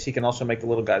excellent base. He can also make the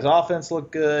little guy's offense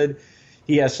look good.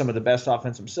 He has some of the best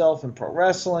offense himself in pro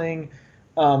wrestling.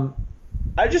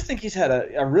 I just think he's had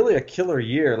a really killer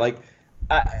year.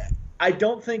 I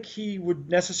don't think he would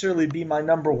necessarily be my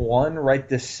number one right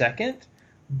this second,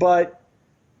 but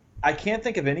I can't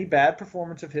think of any bad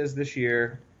performance of his this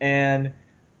year, and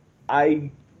I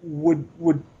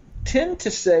would tend to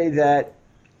say that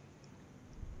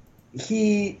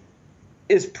he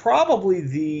is probably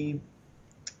the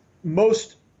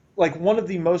most, one of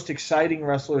the most exciting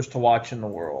wrestlers to watch in the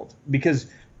world, because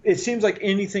it seems like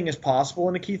anything is possible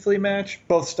in a Keith Lee match,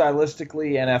 both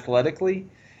stylistically and athletically,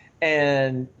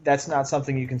 and that's not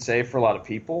something you can say for a lot of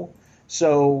people.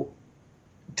 So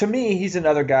to me, he's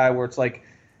another guy where it's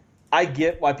I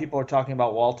get why people are talking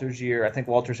about Walter's year. I think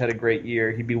Walter's had a great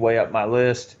year. He'd be way up my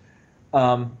list.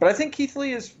 But I think Keith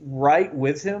Lee is right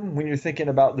with him when you're thinking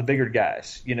about the bigger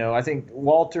guys. You know, I think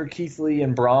Walter, Keith Lee,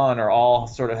 and Braun are all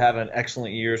sort of having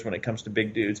excellent years when it comes to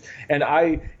big dudes. And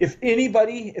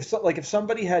if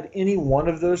somebody had any one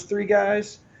of those three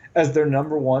guys as their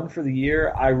number one for the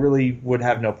year, I really would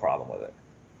have no problem with it.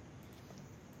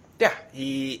 Yeah,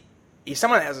 he's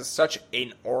someone that has such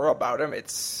an aura about him.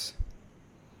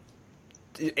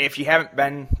 If you haven't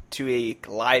been to a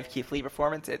live Keith Lee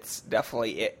performance, it's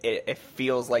definitely it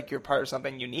feels like you're part of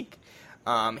something unique.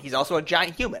 He's also a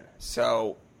giant human,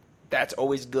 so that's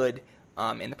always good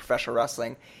in the professional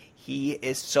wrestling. He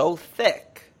is so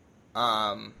thick.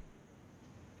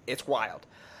 It's wild.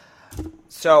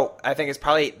 So I think it's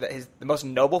probably the most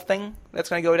noble thing that's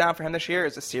going to go down for him this year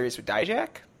is a series with Dijak.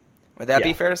 Would that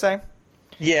be fair to say?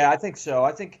 Yeah, I think so.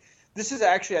 I think this has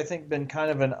actually, I think, been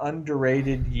kind of an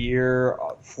underrated year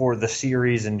for the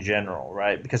series in general,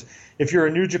 right? Because if you're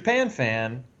a New Japan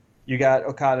fan, you got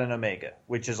Okada and Omega,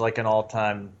 which is like an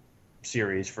all-time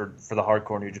series for the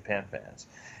hardcore New Japan fans.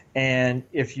 And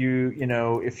if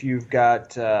if you've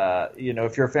got,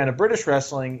 if you're a fan of British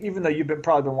wrestling, even though you've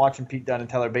probably been watching Pete Dunne and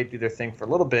Tyler Bate do their thing for a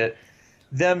little bit,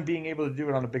 them being able to do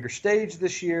it on a bigger stage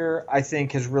this year, I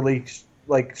think has really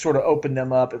like sort of opened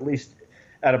them up, at least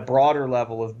at a broader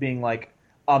level, of being like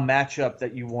a matchup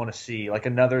that you want to see, like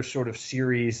another sort of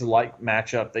series-like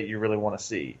matchup that you really want to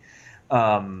see.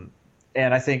 And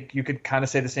I think you could kind of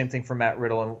say the same thing for Matt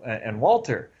Riddle and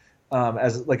Walter.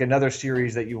 As like another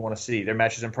series that you want to see. Their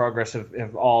matches in progress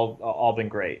have all been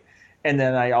great. And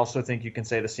then I also think you can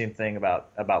say the same thing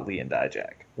about Lee and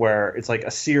Dijak, where it's like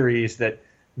a series that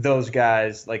those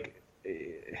guys, like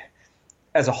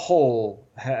as a whole,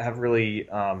 have really,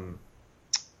 I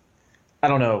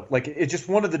don't know, like it's just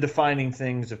one of the defining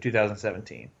things of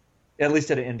 2017, at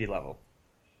least at an indie level.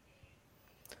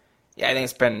 Yeah, I think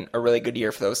it's been a really good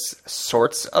year for those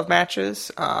sorts of matches.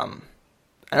 And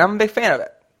I'm a big fan of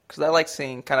it. Because I like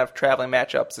seeing kind of traveling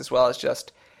matchups as well as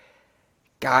just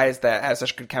guys that have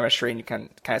such good chemistry and you can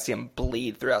kind of see them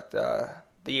bleed throughout the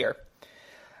year.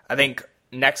 I think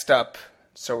next up,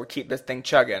 so we'll keep this thing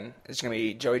chugging, is going to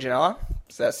be Joey Janela.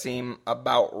 Does that seem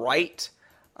about right?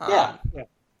 Yeah.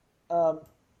 Now,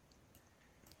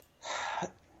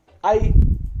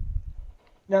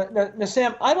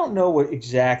 Sam, I don't know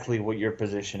exactly what your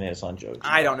position is on Joey Janela.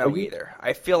 I don't know either.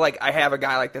 I feel like I have a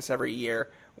guy like this every year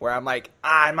where I'm like,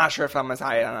 I'm not sure if I'm as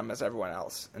high on him as everyone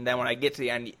else. And then when I get to the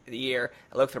end of the year,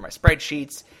 I look through my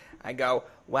spreadsheets, I go,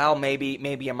 well,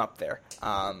 maybe I'm up there.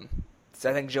 So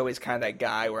I think Joey's kind of that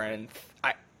guy where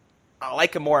I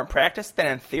like him more in practice than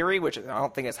in theory, which I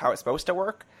don't think is how it's supposed to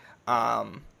work.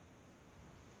 But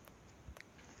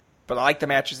I like the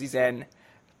matches he's in.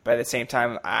 But at the same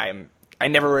time, I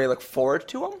never really look forward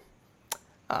to him.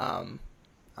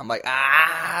 I'm like,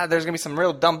 there's going to be some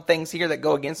real dumb things here that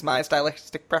go against my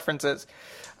stylistic preferences.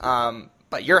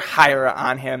 But you're higher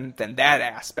on him than that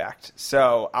aspect.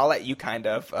 So I'll let you kind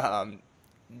of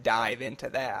dive into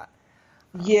that.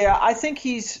 Yeah, I think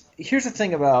here's the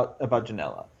thing about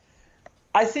Janela.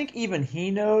 I think even he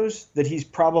knows that he's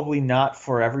probably not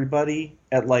for everybody,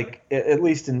 at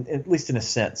least in a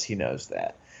sense he knows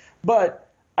that. But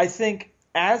I think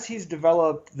as he's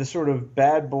developed the sort of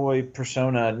bad boy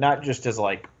persona, not just as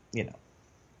like,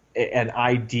 an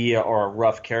idea or a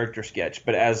rough character sketch,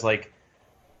 but as like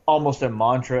almost a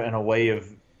mantra and a way of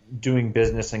doing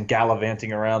business and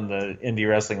gallivanting around the indie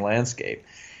wrestling landscape,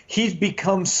 he's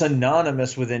become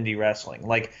synonymous with indie wrestling.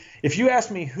 Like, if you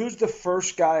ask me who's the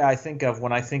first guy I think of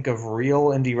when I think of real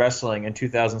indie wrestling in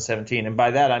 2017, and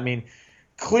by that I mean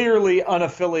clearly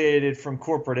unaffiliated from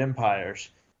corporate empires,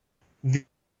 the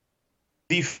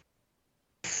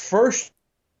first,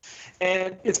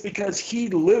 and it's because he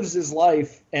lives his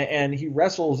life and he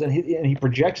wrestles and he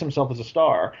projects himself as a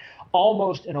star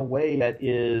almost in a way that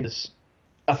is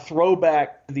a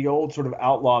throwback to the old sort of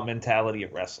outlaw mentality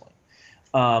of wrestling.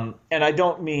 And I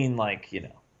don't mean like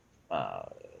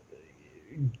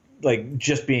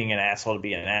just being an asshole to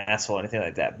be an asshole or anything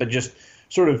like that, but just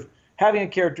sort of having a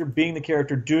character, being the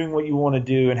character, doing what you want to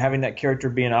do, and having that character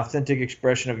be an authentic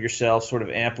expression of yourself, sort of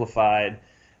amplified,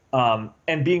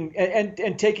 and being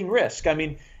and taking risk. I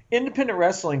mean, independent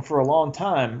wrestling for a long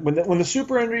time, when the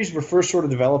super indies were first sort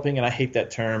of developing, and I hate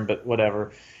that term, but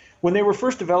whatever. When they were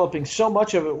first developing, so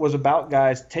much of it was about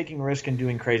guys taking risk and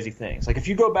doing crazy things. Like if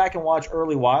you go back and watch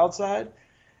early Wildside,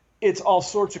 it's all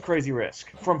sorts of crazy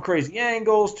risk, from crazy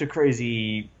angles to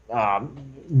crazy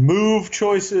move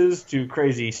choices to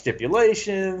crazy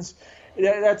stipulations.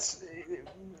 That's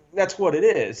what it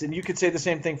is. And you could say the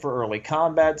same thing for early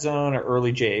Combat Zone or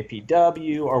early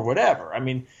JAPW or whatever. I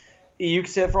mean, you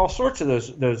could say it for all sorts of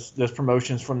those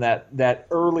promotions from that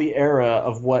early era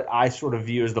of what I sort of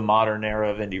view as the modern era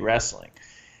of indie wrestling.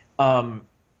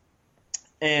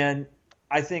 And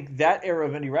I think that era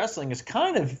of indie wrestling is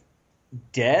kind of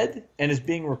dead and is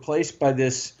being replaced by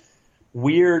this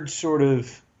weird sort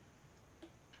of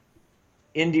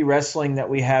indie wrestling that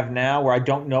we have now, where I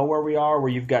don't know where we are, where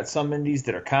you've got some indies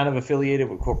that are kind of affiliated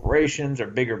with corporations or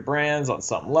bigger brands on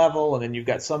some level, and then you've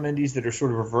got some indies that are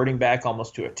sort of reverting back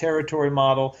almost to a territory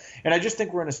model. And I just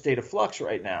think we're in a state of flux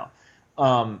right now.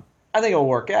 I think it'll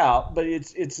work out, but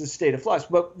it's a state of flux.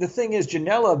 But the thing is,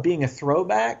 Janela being a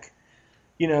throwback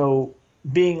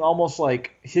being almost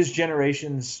like his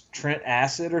generation's Trent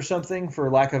Acid or something, for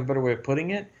lack of a better way of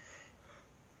putting it,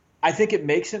 I think it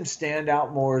makes him stand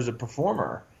out more as a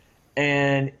performer.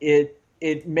 And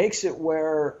it makes it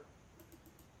where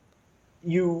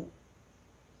he's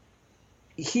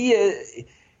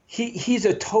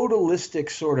a totalistic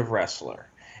sort of wrestler.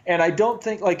 And I don't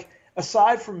think, like,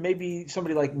 aside from maybe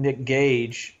somebody like Nick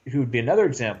Gage, who would be another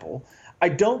example, I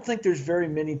don't think there's very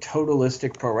many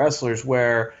totalistic pro wrestlers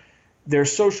where their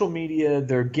social media,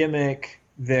 their gimmick,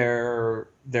 their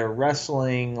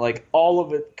wrestling, like all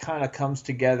of it kind of comes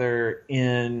together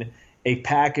in a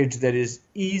package that is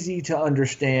easy to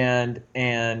understand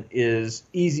and is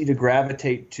easy to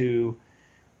gravitate to,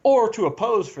 or to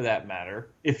oppose for that matter,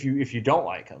 if you don't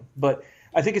like him. But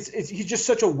I think he's just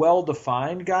such a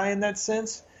well-defined guy in that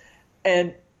sense.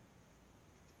 And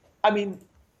I mean,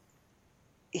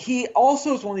 he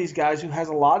also is one of these guys who has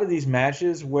a lot of these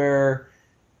matches where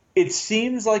it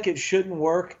seems like it shouldn't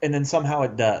work, and then somehow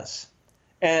it does.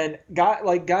 And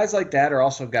guys like that are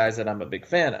also guys that I'm a big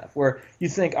fan of, where you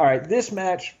think, all right, this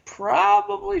match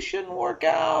probably shouldn't work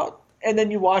out, and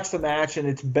then you watch the match and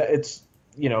it's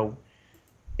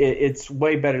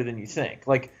way better than you think.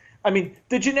 Like, I mean,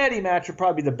 the Jannetty match would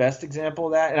probably be the best example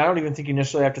of that, and I don't even think you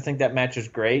necessarily have to think that match is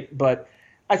great, but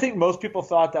I think most people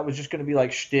thought that was just going to be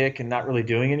like shtick and not really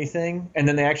doing anything, and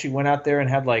then they actually went out there and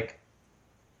had like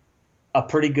a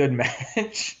pretty good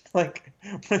match, like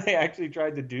when they actually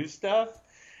tried to do stuff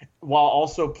while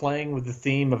also playing with the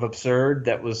theme of absurd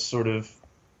that was sort of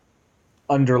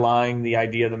underlying the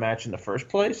idea of the match in the first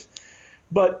place.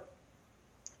 But,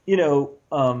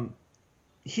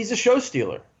 he's a show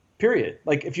stealer, period.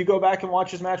 Like, if you go back and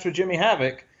watch his match with Jimmy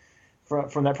Havoc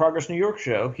from that Progress New York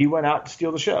show, he went out to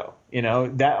steal the show.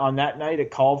 That on that night it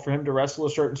called for him to wrestle a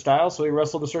certain style, so he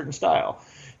wrestled a certain style.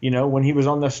 When he was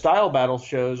on the style battle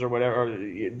shows or whatever,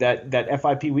 that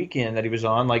FIP weekend that he was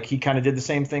on, like, he kind of did the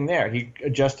same thing there. He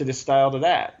adjusted his style to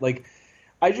that. Like,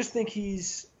 I just think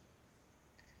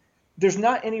there's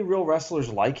not any real wrestlers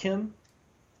like him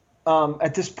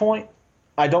at this point.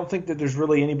 I don't think that there's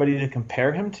really anybody to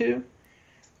compare him to.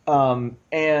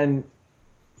 And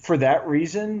for that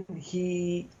reason,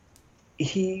 he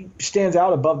stands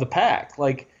out above the pack.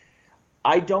 Like,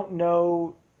 I don't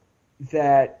know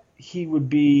that he would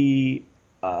be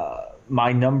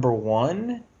my number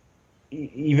one,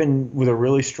 even with a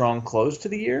really strong close to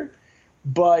the year.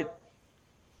 But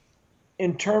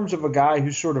in terms of a guy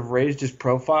who's sort of raised his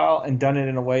profile and done it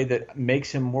in a way that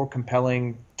makes him more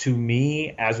compelling to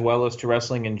me as well as to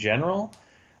wrestling in general,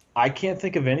 I can't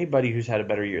think of anybody who's had a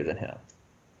better year than him.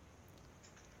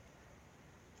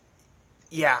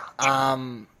 Yeah,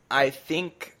 I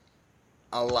think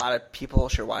a lot of people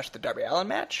should watch the Darby Allin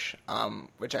match,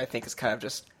 which I think is kind of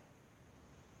just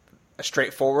a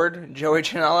straightforward Joey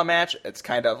Janela match. It's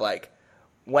kind of like,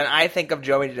 when I think of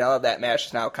Joey Janela, that match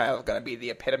is now kind of going to be the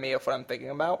epitome of what I'm thinking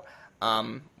about.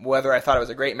 Whether I thought it was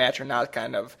a great match or not,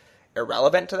 kind of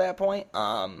irrelevant to that point.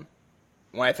 When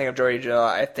I think of Joey Janela,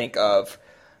 I think of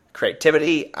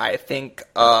creativity. I think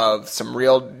of some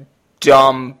real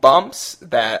dumb bumps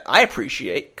that I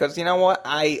appreciate, because you know what?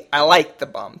 I like the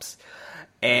bumps.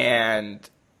 And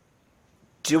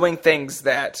doing things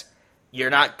that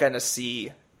you're not going to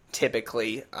see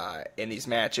typically in these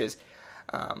matches.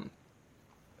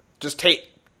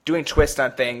 Doing twists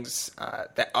on things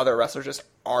that other wrestlers just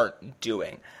aren't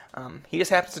doing. He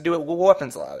just happens to do it with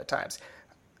weapons a lot of the times.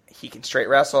 He can straight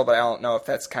wrestle, but I don't know if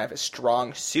that's kind of his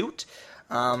strong suit.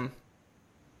 But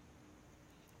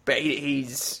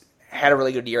he's had a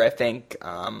really good year, I think,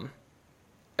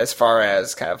 as far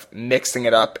as kind of mixing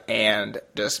it up and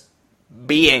just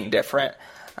being different,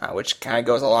 which kind of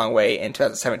goes a long way in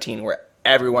 2017, where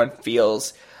everyone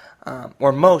feels,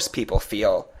 or most people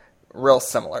feel, real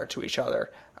similar to each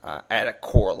other at a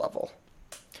core level.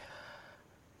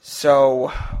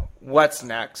 So, what's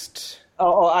next?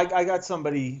 I got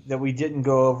somebody that we didn't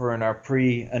go over in our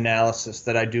pre-analysis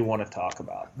that I do want to talk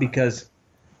about, because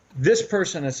this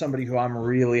person is somebody who I'm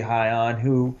really high on,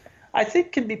 who I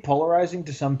think can be polarizing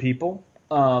to some people,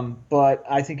 but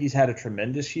I think he's had a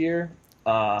tremendous year,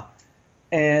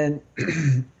 and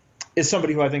is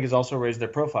somebody who I think has also raised their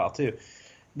profile too.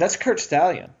 That's Curt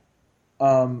Stallion.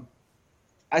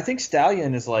 I think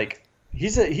Stallion is like,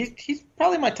 he's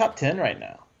probably my top 10 right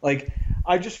now. Like,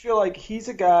 I just feel like he's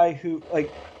a guy who,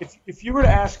 like, if you were to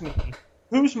ask me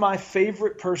who's my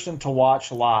favorite person to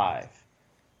watch live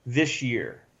this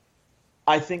year,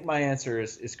 I think my answer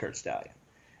is Curt Stallion.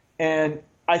 And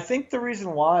I think the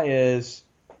reason why is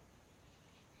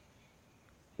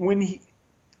when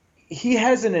he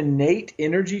has an innate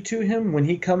energy to him when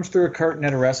he comes through a curtain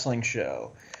at a wrestling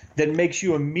show that makes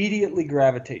you immediately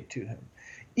gravitate to him.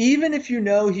 Even if you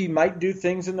know he might do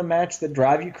things in the match that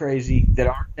drive you crazy, that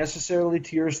aren't necessarily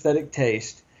to your aesthetic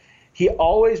taste, he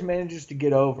always manages to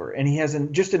get over, and he has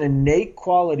just an innate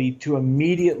quality to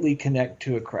immediately connect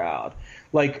to a crowd.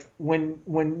 Like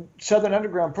when Southern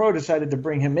Underground Pro decided to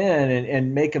bring him in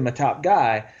and make him a top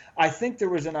guy, I think there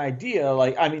was an idea,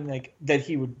 that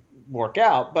he would work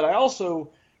out. But I also,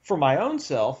 for my own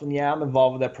self, and yeah, I'm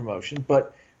involved with that promotion,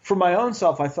 but for my own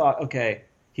self, I thought, okay,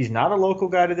 he's not a local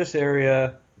guy to this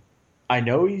area. I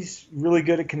know he's really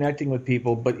good at connecting with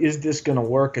people, but is this going to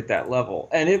work at that level?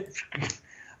 And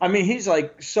he's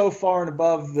like so far and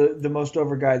above the most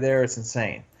over guy there, it's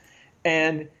insane.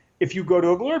 And if you go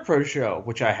to a Glory Pro show,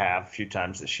 which I have a few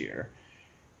times this year,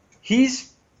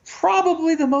 he's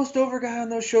probably the most over guy on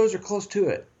those shows or close to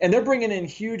it. And they're bringing in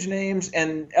huge names,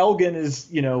 and Elgin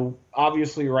is,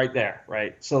 obviously right there,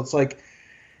 right? So it's like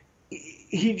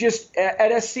he just,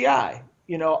 at SCI,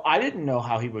 I didn't know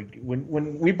how he would,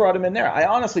 when we brought him in there, I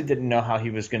honestly didn't know how he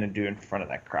was going to do in front of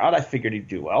that crowd. I figured he'd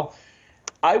do well.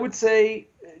 I would say,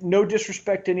 no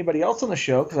disrespect to anybody else on the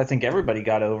show, because I think everybody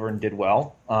got over and did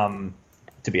well,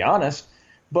 to be honest.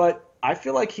 But I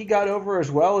feel like he got over as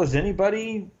well as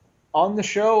anybody on the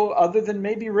show other than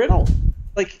maybe Riddle.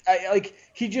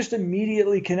 He just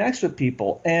immediately connects with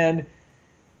people. And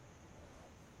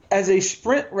as a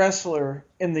sprint wrestler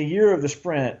in the year of the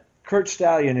sprint, Kurt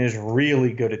Stallion is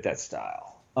really good at that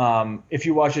style. If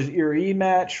you watch his Erie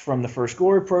match from the first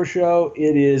Glory Pro show,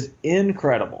 it is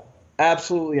incredible.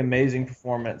 Absolutely amazing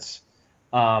performance.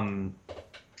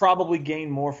 Probably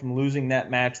gained more from losing that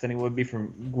match than he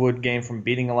would gain from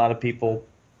beating a lot of people.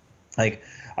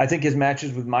 I think his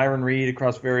matches with Myron Reed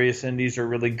across various indies are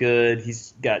really good.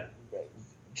 He's got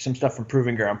some stuff from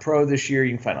Proving Ground Pro this year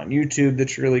you can find on YouTube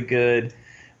that's really good.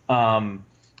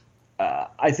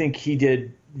 I think he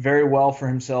did very well for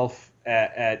himself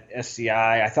at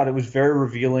SCI. I thought it was very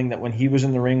revealing that when he was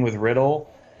in the ring with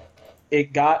Riddle,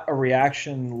 it got a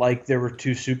reaction like there were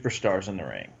two superstars in the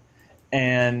ring.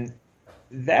 And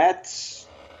that's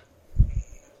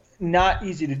not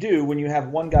easy to do when you have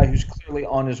one guy who's clearly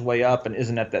on his way up and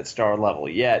isn't at that star level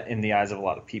yet in the eyes of a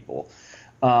lot of people.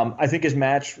 I think his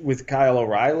match with Kyle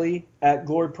O'Reilly at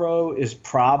Glory Pro is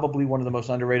probably one of the most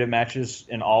underrated matches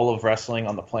in all of wrestling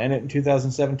on the planet in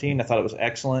 2017. I thought it was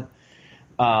excellent.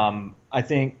 I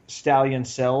think Stallion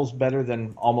sells better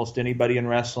than almost anybody in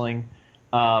wrestling.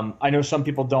 I know some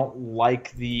people don't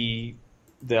like the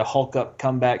Hulk up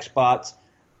comeback spots.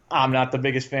 I'm not the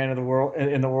biggest fan of the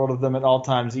world of them at all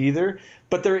times either.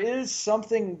 But there is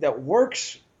something that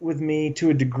works with me to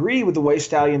a degree with the way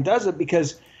Stallion does it,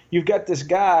 because you've got this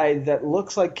guy that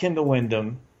looks like Kendall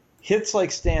Windham, hits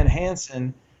like Stan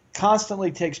Hansen,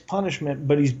 constantly takes punishment,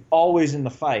 but he's always in the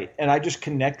fight. And I just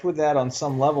connect with that on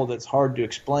some level that's hard to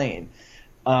explain.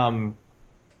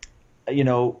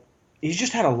 He's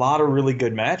just had a lot of really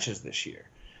good matches this year.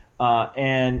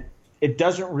 And it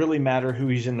doesn't really matter who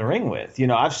he's in the ring with.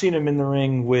 I've seen him in the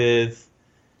ring with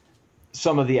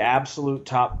some of the absolute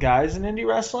top guys in indie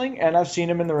wrestling, and I've seen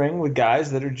him in the ring with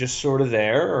guys that are just sort of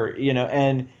there,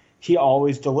 and he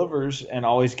always delivers and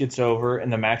always gets over,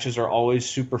 and the matches are always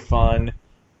super fun,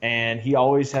 and he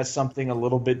always has something a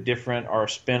little bit different or a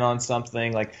spin on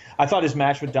something. Like, I thought his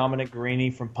match with Dominic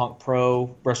Garrini from Punk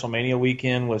Pro WrestleMania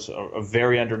weekend was a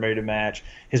very underrated match.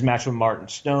 His match with Martin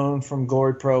Stone from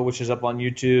Glory Pro, which is up on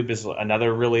YouTube, is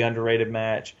another really underrated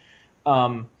match.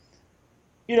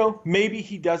 Maybe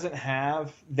he doesn't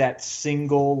have that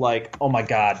single, like, oh my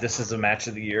God, this is a match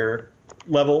of the year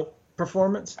level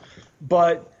performance,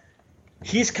 but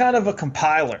he's kind of a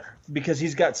compiler because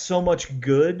he's got so much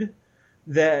good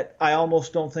that I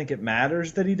almost don't think it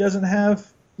matters that he doesn't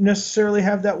necessarily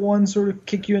have that one sort of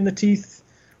kick you in the teeth,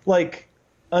 like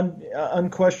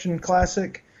unquestioned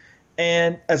classic.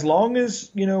 And as long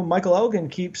as, Michael Elgin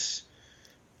keeps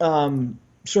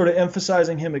sort of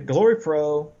emphasizing him at Glory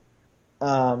Pro,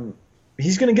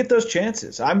 he's going to get those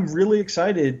chances. I'm really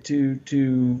excited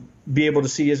to be able to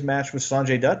see his match with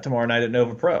Sanjay Dutt tomorrow night at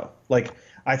Nova Pro.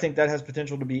 I think that has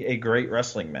potential to be a great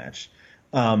wrestling match.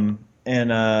 I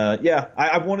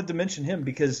wanted to mention him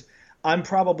because I'm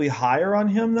probably higher on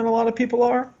him than a lot of people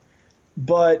are,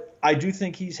 but I do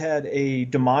think he's had a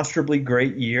demonstrably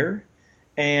great year.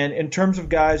 And in terms of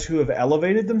guys who have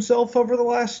elevated themselves over the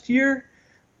last year,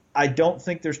 I don't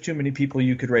think there's too many people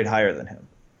you could rate higher than him.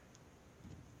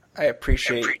 I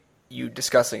appreciate you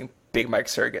discussing Big Mike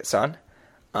Surrogate Son.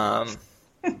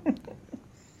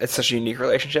 It's such a unique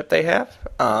relationship they have.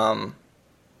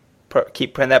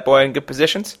 Keep putting that boy in good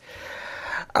positions.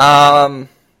 I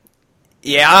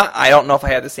don't know if I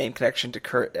have the same connection to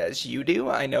Kurt as you do.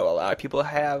 I know a lot of people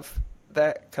have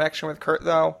that connection with Kurt,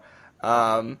 though.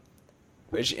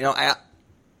 Which,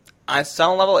 on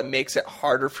some level, it makes it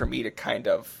harder for me to kind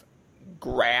of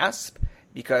grasp,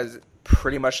 because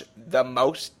pretty much the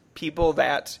most people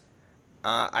that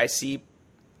I see,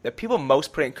 the people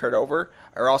most putting Kurt over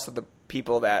are also the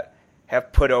people that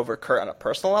have put over Kurt on a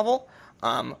personal level,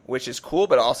 which is cool,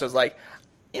 but also is like,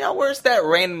 where's that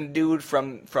random dude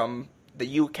from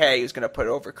the UK who's going to put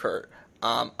over Kurt?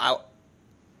 I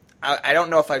don't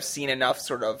know if I've seen enough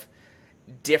sort of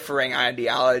differing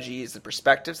ideologies and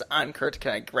perspectives on Kurt to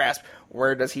kind of grasp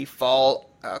where does he fall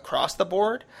across the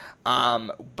board.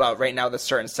 But right now, the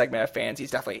certain segment of fans,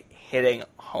 he's definitely hitting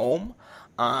home.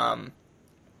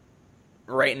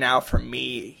 Right now, for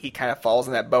me, he kind of falls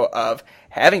in that boat of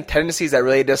having tendencies I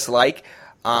really dislike.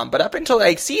 But up until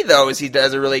I see those, he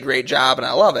does a really great job, and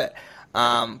I love it.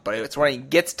 But it's when he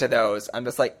gets to those, I'm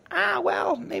just like,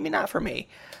 well, maybe not for me.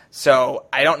 So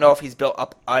I don't know if he's built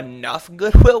up enough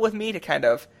goodwill with me to kind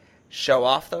of show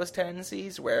off those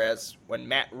tendencies, whereas when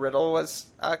Matt Riddle was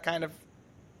kind of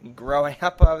growing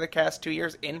up over the past 2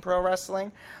 years in pro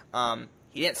wrestling,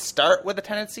 he didn't start with the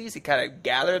tendencies. He kind of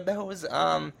gathered those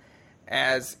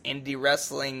as indie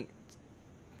wrestling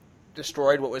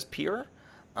destroyed what was pure,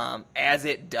 as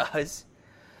it does.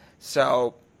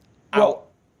 So,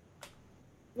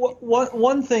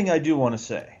 one thing I do want to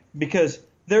say, because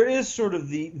there is sort of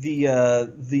the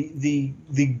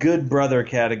good brother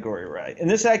category, right? And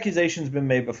this accusation's been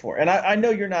made before. And I know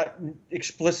you're not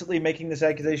explicitly making this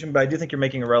accusation, but I do think you're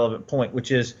making a relevant point,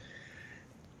 which is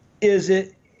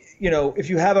it, if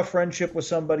you have a friendship with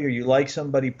somebody or you like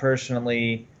somebody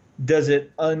personally, does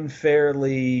it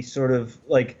unfairly sort of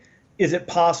is it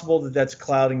possible that that's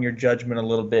clouding your judgment a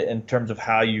little bit in terms of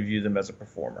how you view them as a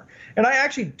performer? And I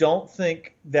actually don't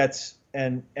think that's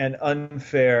an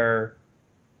unfair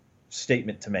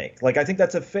statement to make. I think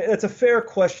that's a fair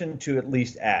question to at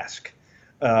least ask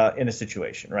in a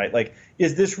situation, right?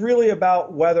 Is this really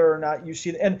about whether or not you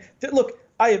see it? And look,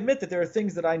 I admit that there are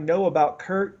things that I know about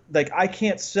Kurt. I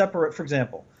can't separate. For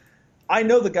example, I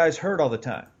know the guy's hurt all the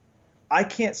time. I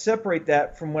can't separate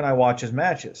that from when I watch his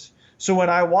matches. So when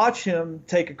I watch him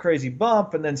take a crazy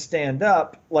bump and then stand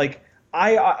up,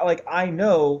 I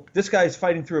know this guy's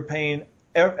fighting through a pain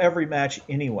every match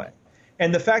anyway.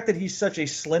 And the fact that he's such a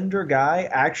slender guy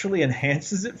actually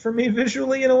enhances it for me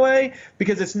visually in a way,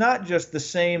 because it's not just the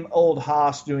same old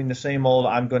Haas doing the same old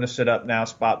I'm going to sit up now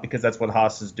spot because that's what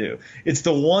Haas's do. It's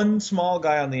the one small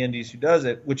guy on the indies who does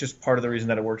it, which is part of the reason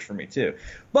that it works for me too.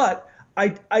 But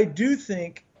I do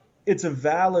think it's a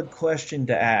valid question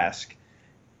to ask,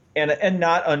 and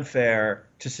not unfair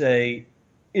to say,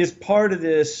 is part of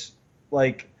this,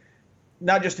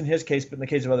 not just in his case, but in the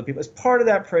case of other people, is part of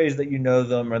that praise that you know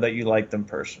them or that you like them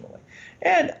personally?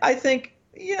 And I think,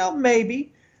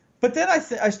 maybe. But then I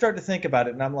start to think about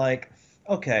it, and I'm like,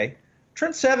 okay,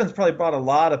 Trent Seven's probably brought a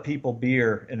lot of people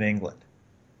beer in England.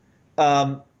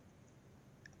 But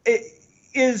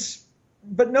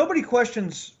nobody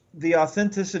questions the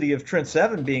authenticity of Trent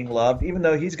Seven being loved, even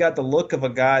though he's got the look of a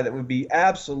guy that would be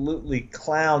absolutely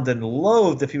clowned and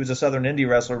loathed if he was a Southern indie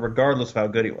wrestler, regardless of how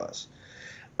good he was.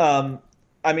 Or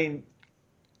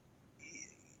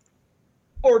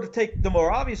to take the more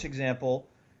obvious example,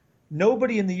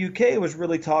 nobody in the UK was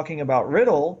really talking about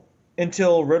Riddle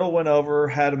until Riddle went over,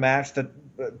 had a match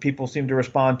that people seemed to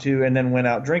respond to, and then went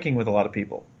out drinking with a lot of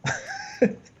people.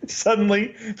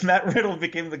 Suddenly, Matt Riddle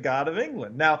became the god of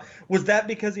England. Now, was that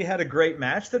because he had a great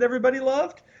match that everybody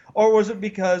loved? Or was it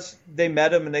because they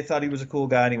met him and they thought he was a cool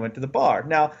guy and he went to the bar?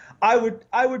 Now, I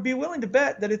would be willing to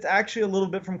bet that it's actually a little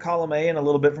bit from column A and a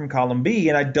little bit from column B,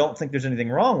 and I don't think there's anything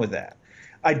wrong with that.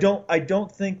 I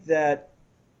don't think that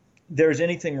there's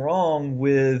anything wrong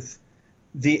with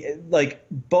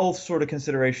both sort of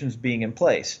considerations being in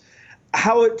place.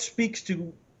 How it speaks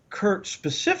to Kurt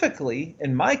specifically,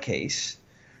 in my case,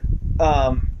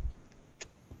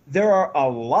 there are a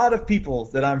lot of people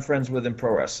that I'm friends with in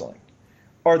pro wrestling,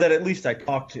 or that at least I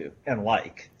talk to and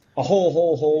like a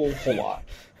whole lot.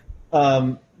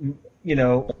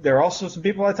 There are also some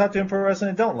people I talk to in pro wrestling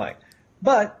and don't like.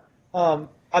 But I'm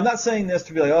not saying this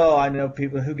to be like, oh, I know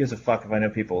people. Who gives a fuck if I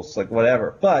know people? It's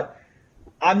whatever. But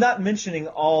I'm not mentioning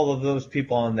all of those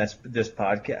people on this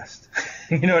podcast.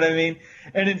 You know what I mean?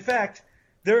 And in fact,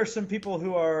 there are some people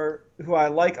who I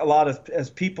like a lot as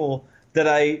people that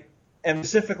I am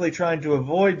specifically trying to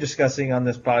avoid discussing on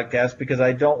this podcast because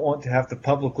I don't want to have to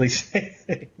publicly say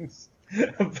things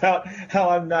about how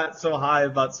I'm not so high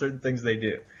about certain things they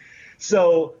do.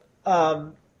 So,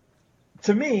 to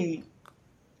me,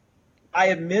 I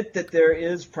admit that there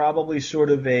is probably sort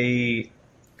of a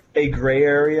gray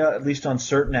area, at least on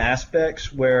certain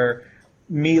aspects, where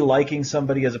me liking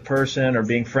somebody as a person or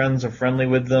being friends or friendly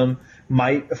with them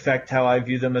might affect how I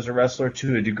view them as a wrestler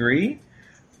to a degree.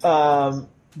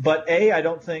 But I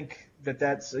don't think that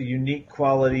that's a unique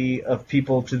quality of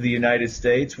people to the United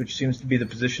States, which seems to be the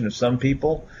position of some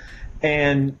people.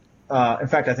 And in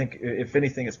fact, I think if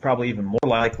anything, it's probably even more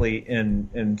likely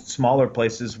in smaller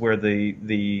places where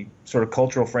the sort of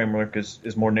cultural framework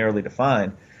is more narrowly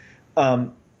defined.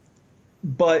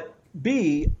 But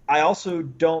B, I also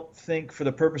don't think for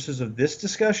the purposes of this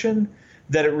discussion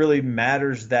that it really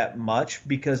matters that much,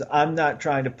 because I'm not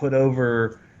trying to put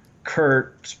over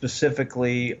Kurt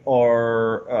specifically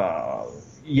or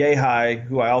Yehi,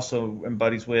 who I also am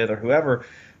buddies with, or whoever,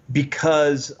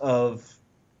 because of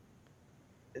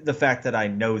the fact that I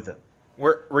know them.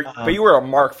 But you were a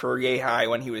mark for Yehi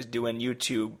when he was doing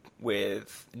YouTube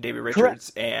with David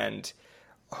Richards Correct. and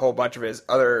a whole bunch of his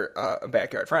other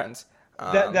backyard friends.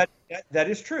 That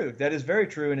is true. That is very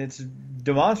true, and it's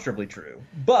demonstrably true.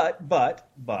 But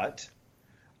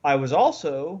I was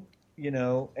also,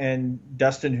 and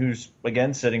Dustin, who's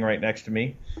again sitting right next to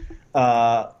me,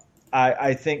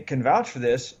 I think can vouch for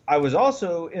this. I was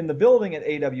also in the building at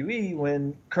AWE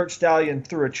when Kurt Stallion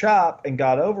threw a chop and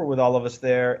got over with all of us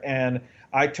there, and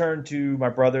I turned to my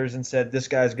brothers and said, "This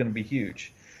guy's going to be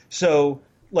huge." So,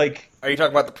 are you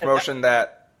talking about the promotion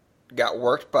that got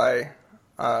worked by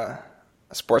a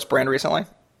sports brand recently?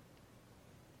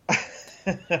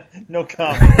 No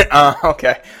comment.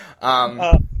 Okay.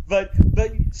 But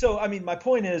so I mean, my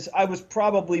point is, I was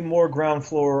probably more ground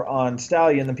floor on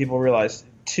Stallion than people realized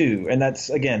too, and that's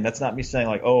not me saying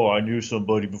like, oh, I knew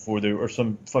somebody before they or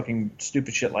some fucking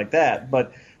stupid shit like that,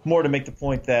 but more to make the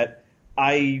point that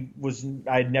I'd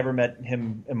never met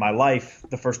him in my life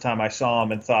the first time I saw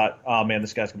him and thought, oh man,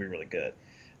 this guy's gonna be really good.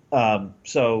 But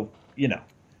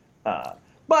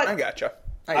I gotcha.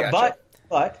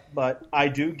 But I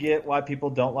do get why people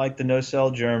don't like the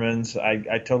no-sell Germans.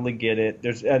 I totally get it.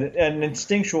 There's at an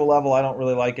instinctual level, I don't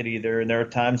really like it either. And there are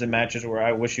times in matches where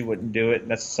I wish he wouldn't do it,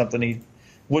 and that's something he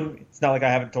wouldn't. It's not like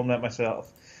I haven't told him that myself.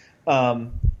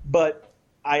 But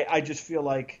I just feel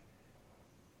like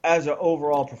as an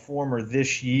overall performer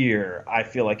this year, I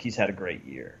feel like he's had a great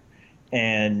year.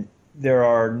 And there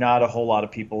are not a whole lot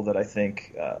of people that I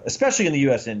think, especially in the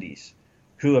U.S. Indies,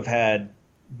 who have had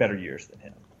better years than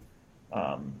him.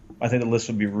 I think the list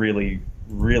would be really,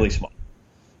 really small.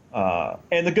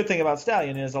 And the good thing about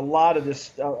Stallion is a lot of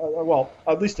this,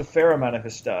 at least a fair amount of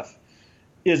his stuff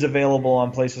is available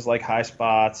on places like High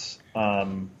Spots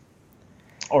or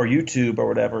YouTube or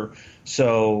whatever.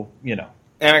 So,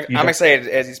 And I'm excited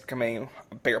as he's becoming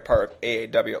a bigger part of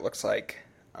AAW, it looks like,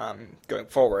 going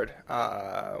forward,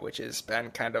 which has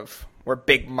been kind of where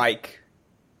Big Mike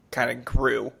kind of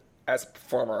grew as a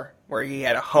performer, where he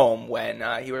had a home when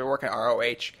he was working at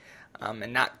ROH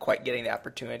and not quite getting the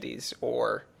opportunities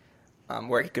or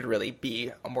where he could really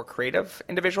be a more creative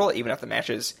individual, even if the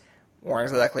matches weren't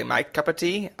exactly my cup of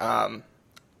tea. I'm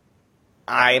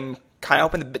kind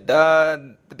of hoping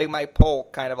the Big Mike poll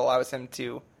kind of allows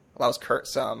Kurt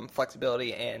some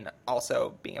flexibility in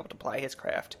also being able to apply his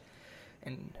craft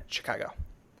in Chicago.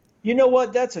 You know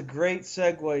what? That's a great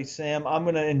segue, Sam. I'm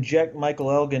going to inject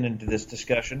Michael Elgin into this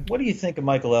discussion. What do you think of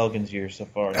Michael Elgin's year so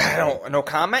far? No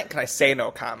comment? Can I say no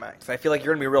comment? Because I feel like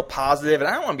you're going to be real positive, and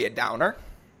I don't want to be a downer.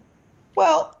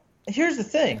 Well, here's the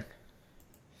thing.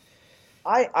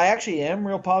 I actually am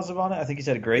real positive on it. I think he's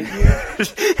had a great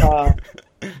year.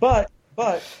 But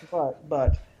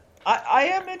I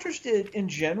am interested in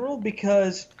general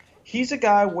because he's a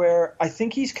guy where I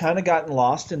think he's kind of gotten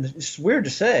lost in it's weird to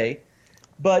say,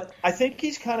 but I think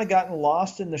he's kind of gotten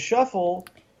lost in the shuffle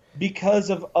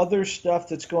because of other stuff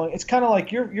that's going. It's kind of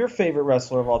like your favorite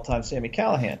wrestler of all time, Sami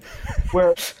Callihan,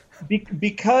 where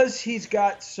because he's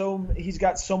got so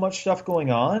much stuff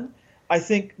going on, I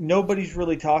think nobody's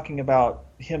really talking about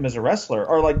him as a wrestler,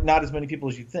 or like not as many people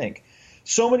as you think.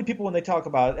 So many people when they talk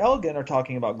about Elgin are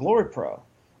talking about Glory Pro,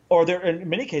 or they're in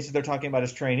many cases they're talking about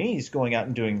his trainees going out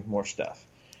and doing more stuff.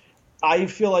 I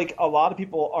feel like a lot of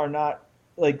people are not.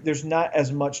 Like, there's not as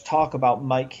much talk about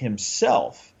Mike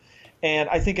himself. And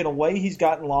I think in a way he's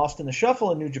gotten lost in the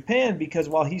shuffle in New Japan because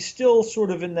while he's still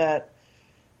sort of in that,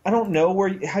 I don't know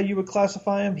how you would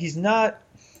classify him. He's not,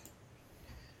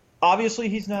 obviously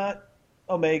he's not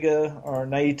Omega or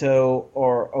Naito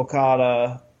or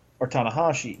Okada or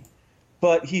Tanahashi.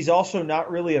 But he's also not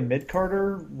really a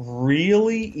mid-carder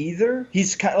really either.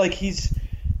 He's kind of like he's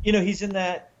in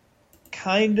that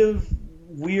kind of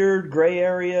weird gray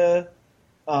area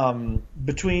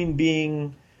between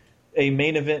being a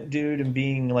main event dude and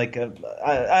being like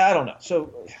I don't know.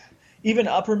 So even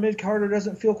upper mid-carder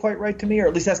doesn't feel quite right to me, or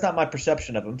at least that's not my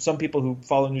perception of him. Some people who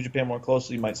follow New Japan more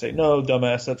closely might say, no,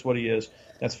 dumbass, that's what he is.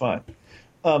 That's fine.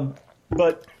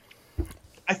 But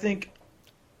I think,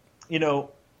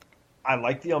 I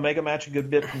like the Omega match a good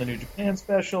bit from the New Japan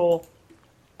special.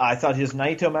 I thought his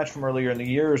Naito match from earlier in the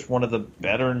year is one of the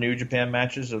better New Japan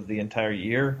matches of the entire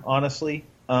year, honestly.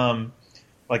 I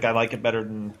like it better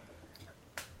than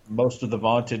most of the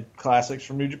vaunted classics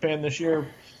from New Japan this year,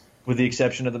 with the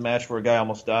exception of the match where a guy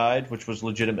almost died, which was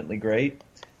legitimately great.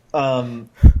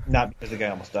 Not because the guy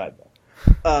almost died,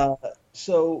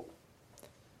 though.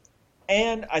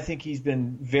 And I think he's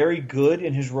been very good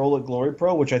in his role at Glory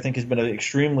Pro, which I think has been an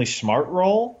extremely smart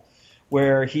role,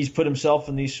 where he's put himself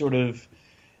in these sort of,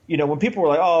 when people were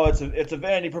like, oh, it's a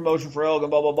vanity promotion for Elgin,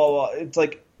 blah, blah, blah, blah. It's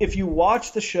like, if you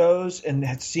watch the shows and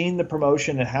have seen the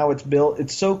promotion and how it's built,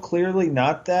 it's so clearly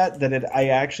not that I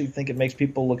actually think it makes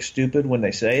people look stupid when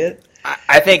they say it.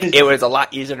 I think it was a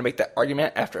lot easier to make that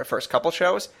argument after the first couple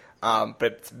shows, but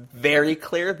it's very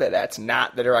clear that that's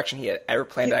not the direction he had ever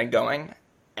planned on going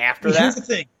after that. Here's the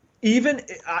thing.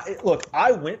 Look,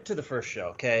 I went to the first show,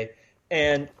 okay,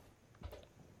 and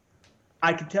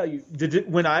I can tell you,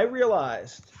 when I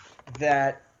realized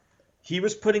that he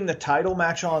was putting the title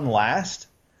match on last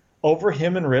over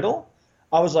him and Riddle,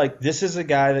 I was like, this is a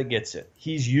guy that gets it.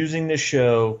 He's using this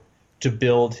show to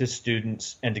build his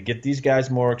students and to get these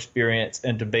guys more experience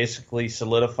and to basically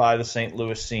solidify the St.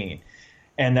 Louis scene.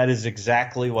 And that is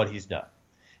exactly what he's done.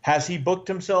 Has he booked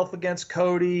himself against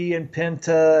Cody and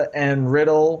Penta and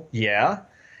Riddle? Yeah.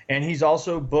 And he's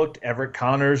also booked Everett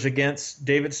Connors against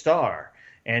David Starr.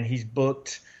 And he's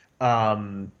booked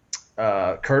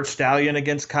Kurt Stallion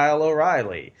against Kyle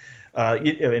O'Reilly.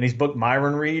 And he's booked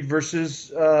Myron Reed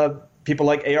versus people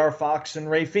like A.R. Fox and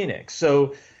Ray Phoenix.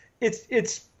 So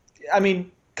it's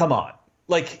come on.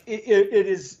 Like, it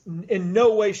is in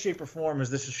no way, shape, or form is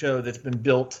this a show that's been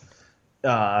built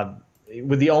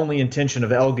with the only intention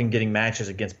of Elgin getting matches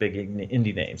against big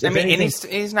indie names. And he's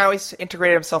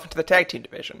integrated himself into the tag team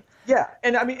division. Yeah,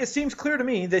 and it seems clear to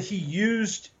me that he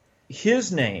used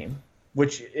his name,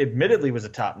 which admittedly was a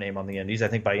top name on the indies, I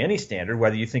think by any standard,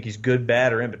 whether you think he's good,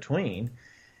 bad, or in between,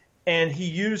 and he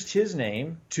used his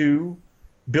name to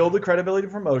build the credibility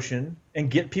of promotion and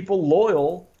get people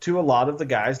loyal to a lot of the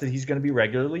guys that he's going to be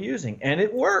regularly using. And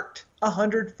it worked.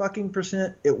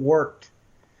 100% it worked.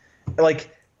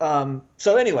 So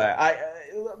anyway,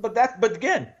 but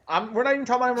again, we're not even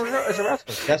talking about him as a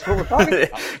wrestler. That's what we're talking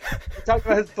about. We're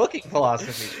talking about his booking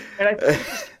philosophy. And I think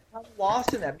he's kind of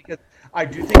lost in that because I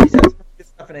do think he's had some good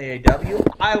stuff in AAW.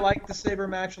 I like the Sabre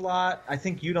match a lot. I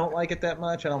think you don't like it that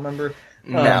much. I don't remember.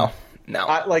 No.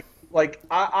 I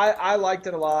liked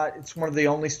it a lot. It's one of the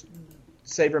only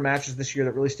Sabre matches this year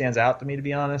that really stands out to me, to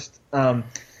be honest. For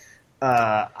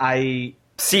me,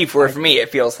 it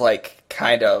feels like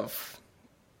kind of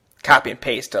copy and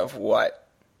paste of what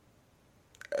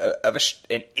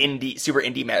an indie, super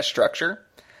indie match structure.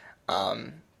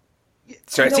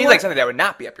 So it seems like something that would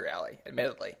not be up your alley,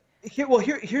 admittedly.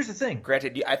 Here's the thing.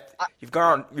 Granted, you've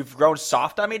grown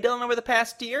soft on me, Dylan, over the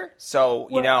past year. So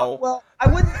Well,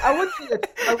 I wouldn't say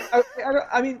that.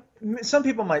 I mean, some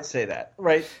people might say that,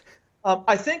 right?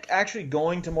 I think actually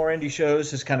going to more indie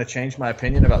shows has kind of changed my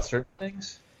opinion about certain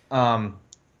things.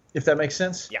 If that makes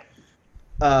sense. Yeah.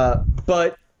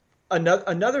 But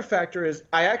another factor is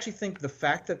I actually think the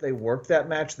fact that they worked that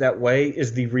match that way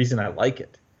is the reason I like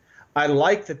it. I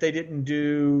like that they didn't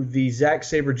do the Zack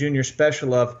Sabre Jr.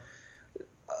 special of,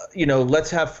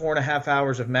 let's have 4.5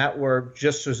 hours of mat work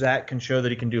just so Zack can show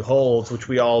that he can do holds, which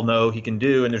we all know he can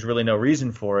do, and there's really no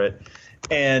reason for it.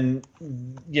 And,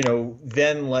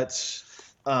 then let's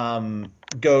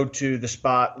go to the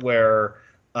spot where,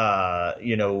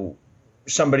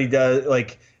 somebody does,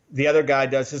 like, the other guy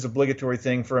does his obligatory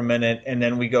thing for a minute, and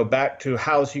then we go back to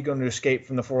how is he going to escape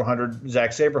from the 400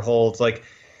 Zack Sabre holds. Like,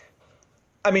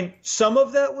 some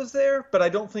of that was there, but I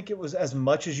don't think it was as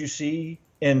much as you see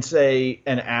in, say,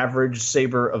 an average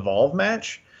Sabre Evolve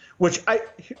match. The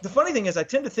funny thing is, I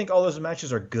tend to think all those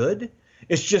matches are good.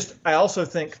 It's just I also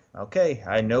think, okay,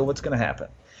 I know what's going to happen,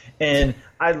 and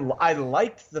I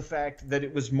liked the fact that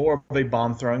it was more of a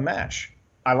bomb throwing match.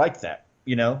 I liked that.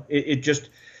 It just.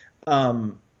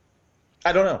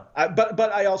 I don't know,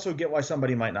 but I also get why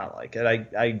somebody might not like it.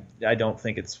 I don't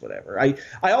think it's whatever. I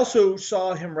also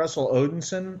saw him wrestle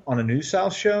Odinson on a New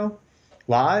South show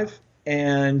live,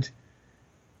 and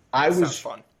Sounds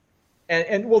fun.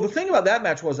 And the thing about that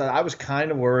match was that I was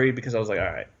kind of worried because I was like, all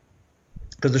right,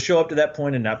 because the show up to that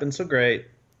point had not been so great,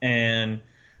 and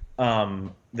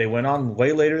they went on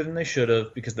way later than they should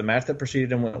have because the match that preceded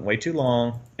them went way too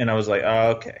long, and I was like,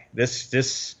 oh, okay,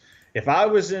 this if I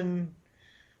was in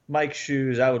Mike's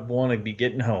shoes, I would want to be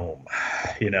getting home.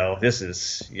 This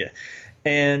is, yeah.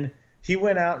 And he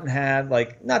went out and had,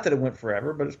 like, not that it went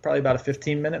forever, but it's probably about a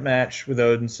 15-minute match with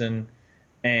Odinson.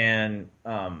 And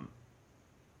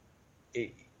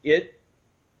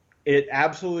it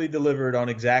absolutely delivered on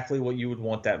exactly what you would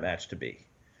want that match to be.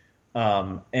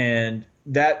 And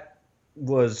that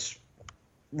was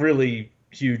really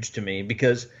huge to me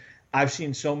because I've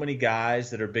seen so many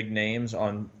guys that are big names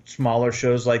on smaller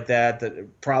shows like that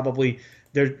probably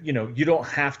you don't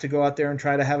have to go out there and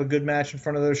try to have a good match in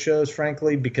front of those shows,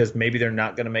 frankly, because maybe they're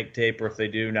not going to make tape, or if they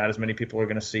do, not as many people are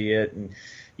going to see it. And,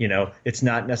 it's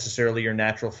not necessarily your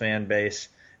natural fan base.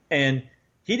 And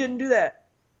he didn't do that.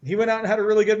 He went out and had a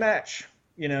really good match,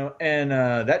 and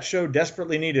that show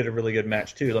desperately needed a really good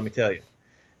match too, let me tell you.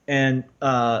 And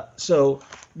so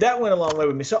that went a long way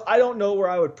with me. So I don't know where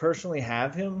I would personally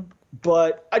have him,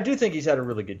 but I do think he's had a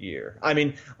really good year. I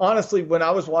mean, honestly, when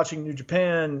I was watching New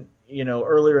Japan,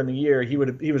 earlier in the year, he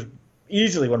was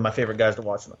easily one of my favorite guys to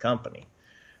watch in the company.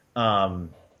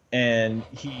 And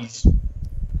he's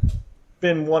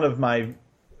been one of my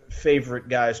favorite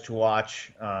guys to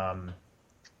watch on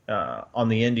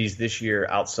the indies this year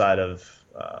outside of,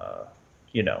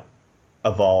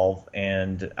 Evolve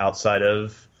and outside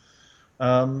of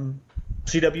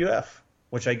CWF,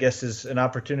 which I guess is an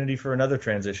opportunity for another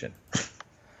transition.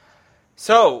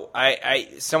 So,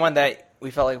 someone that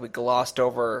we felt like we glossed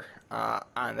over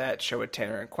on that show with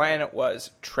Tanner and Quinn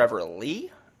was Trevor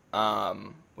Lee,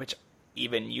 which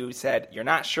even you said you're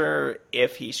not sure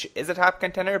if he is a top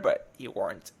contender, but he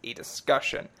warrants a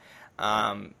discussion.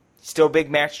 Still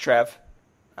big match, Trev.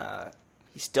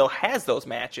 He still has those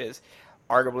matches.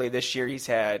 Arguably this year he's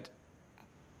had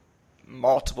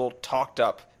multiple talked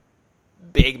up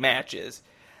big matches.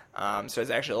 So it's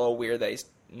actually a little weird that he's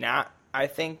not, I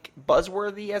think,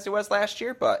 buzzworthy as he was last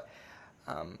year. But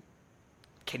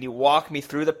can you walk me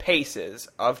through the paces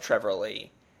of Trevor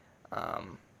Lee?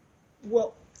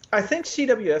 Well, I think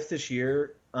CWF this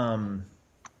year, I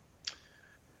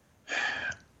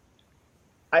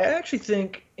actually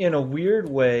think in a weird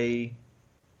way,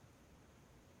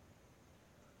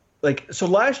 so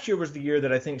last year was the year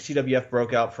that I think CWF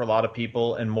broke out for a lot of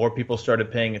people and more people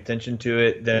started paying attention to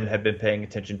it than had been paying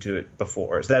attention to it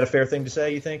before. Is that a fair thing to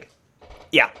say, you think?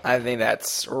 Yeah, I think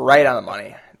that's right on the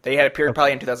money. They had a period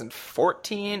probably in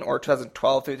 2014 or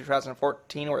 2012 through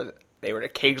 2014 where they would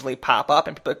occasionally pop up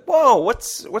and people like, whoa,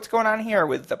 what's going on here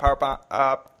with the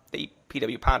the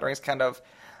PW Pondering's kind of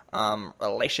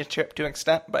relationship to an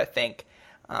extent. But I think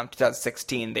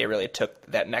 2016 they really took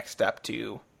that next step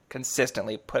to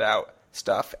consistently put out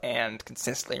stuff and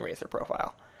consistently raise their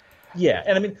profile. Yeah,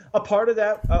 and I mean, a part of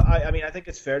that, I think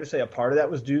it's fair to say a part of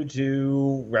that was due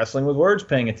to Wrestling with Words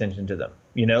paying attention to them.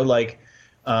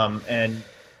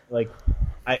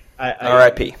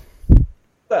 R.I.P.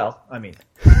 Well, I mean,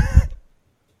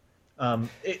 I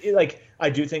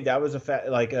do think that was a part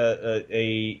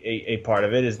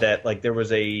of it is that there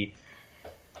was a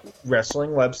wrestling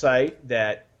website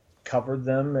that covered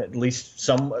them at least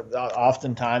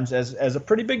oftentimes as a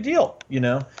pretty big deal,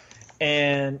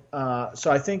 and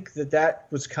so I think that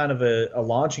was kind of a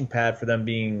launching pad for them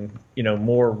being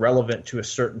more relevant to a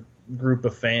certain group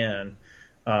of fan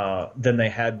than they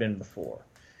had been before,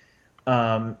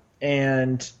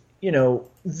 and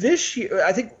this year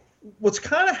I think what's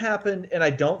kind of happened, and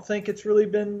I don't think it's really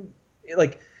been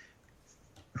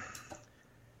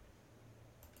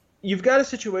you've got a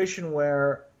situation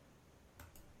where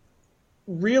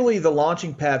really the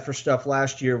launching pad for stuff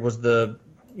last year was the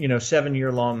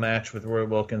 7-year-long match with Roy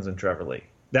Wilkins and Trevor Lee.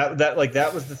 That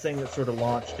was the thing that sort of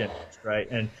launched it, right?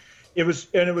 And it was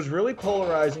really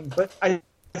polarizing, but I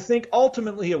think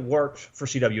ultimately it worked for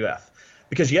CWF.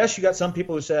 Because, yes, you got some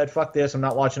people who said, fuck this, I'm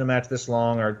not watching a match this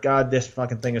long, or God, this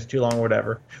fucking thing is too long, or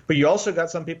whatever. But you also got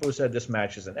some people who said this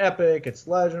match is an epic, it's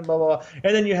legend, blah, blah, blah.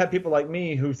 And then you had people like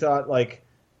me who thought,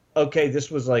 okay,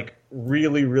 this was,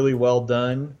 really, really well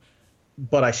done,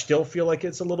 but I still feel like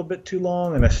it's a little bit too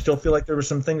long, and I still feel like there were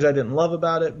some things I didn't love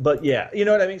about it. But, yeah, you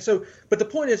know what I mean? So, but the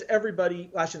point is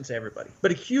I shouldn't say everybody,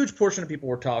 but a huge portion of people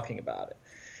were talking about it.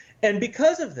 And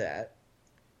because of that,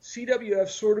 CWF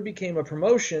sort of became a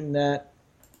promotion that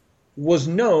was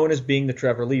known as being the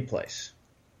Trevor Lee place.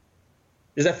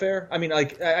 Is that fair? I mean,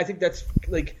 I think that's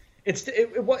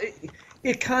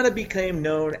it kind of became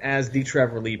known as the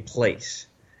Trevor Lee place.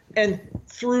 And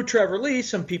through Trevor Lee,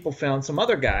 some people found some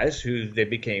other guys who they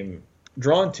became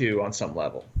drawn to on some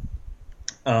level.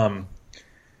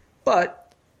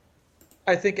 But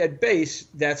I think at base,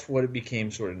 that's what it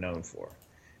became sort of known for.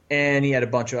 And he had a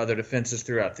bunch of other defenses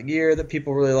throughout the year that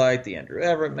people really liked. The Andrew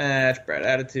Everett match, Brad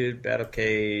Attitude,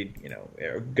 Battlecade,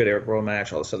 good Eric Rowe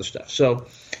match, all this other stuff. So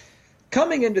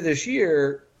coming into this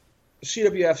year,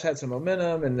 CWF's had some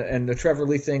momentum, and the Trevor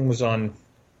Lee thing was on,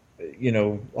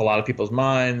 a lot of people's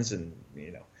minds. And,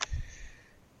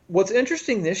 what's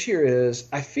interesting this year is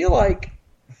I feel like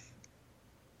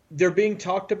they're being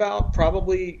talked about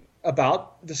probably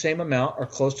about the same amount or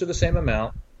close to the same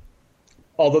amount,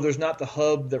 although there's not the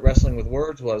hub that Wrestling with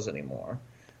Words was anymore.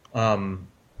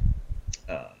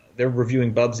 They're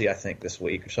reviewing Bubsy, I think, this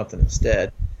week or something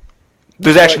instead.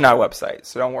 There's actually not a website,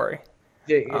 so don't worry.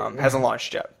 Yeah, hasn't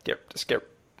launched yet.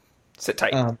 Sit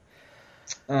tight.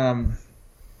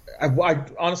 I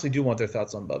honestly do want their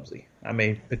thoughts on Bubsy. I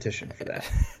may petition for that.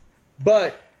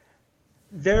 But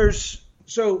there's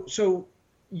so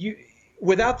you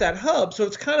without that hub, so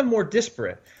it's kind of more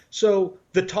disparate. So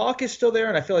the talk is still there,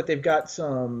 and I feel like they've got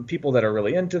some people that are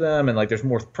really into them, and like there's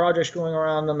more projects going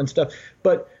around them and stuff.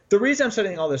 But the reason I'm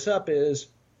setting all this up is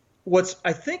what's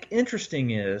I think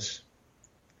interesting is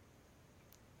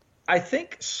I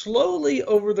think slowly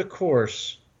over the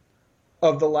course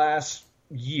of the last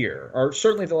year, or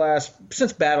certainly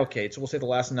since Battlecade, so we'll say the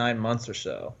last 9 months or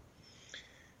so,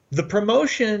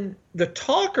 the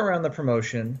talk around the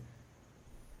promotion,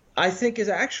 I think, is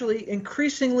actually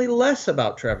increasingly less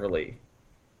about Trevor Lee.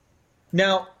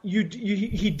 Now,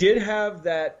 he did have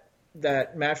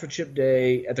that match with Chip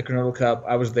Day at the Kernodle Cup.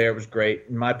 I was there. It was great.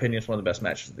 In my opinion, it's one of the best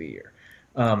matches of the year.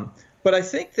 But I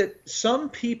think that some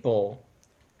people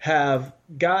have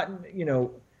gotten,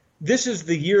 this is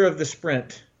the year of the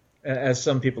sprint, as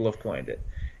some people have coined it.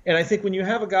 And I think when you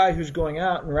have a guy who's going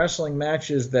out and wrestling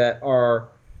matches that are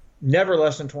never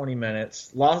less than 20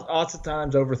 minutes, lots of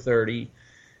times over 30,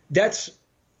 that's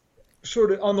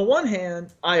sort of, on the one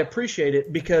hand, I appreciate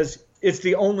it because it's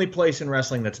the only place in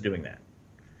wrestling that's doing that.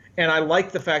 And I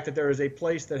like the fact that there is a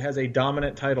place that has a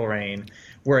dominant title reign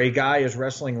where a guy is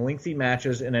wrestling lengthy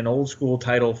matches in an old school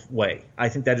title way. I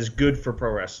think that is good for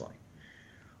pro wrestling.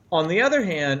 On the other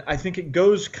hand, I think it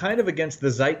goes kind of against the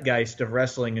zeitgeist of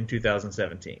wrestling in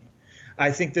 2017.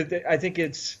 I think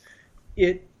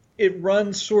it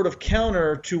runs sort of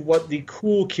counter to what the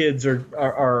cool kids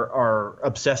are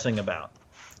obsessing about.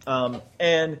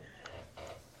 And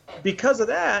because of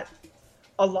that,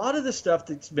 a lot of the stuff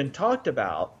that's been talked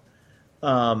about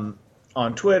on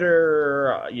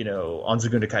Twitter, on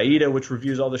Zagunda Kaida, which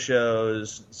reviews all the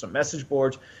shows, some message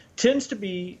boards, tends to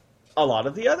be a lot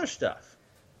of the other stuff.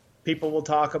 People will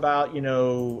talk about,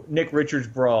 Nick Richards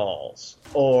brawls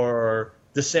or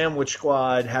the Sandwich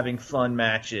Squad having fun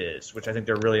matches, which I think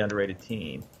they're a really underrated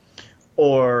team.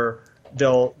 Or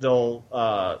people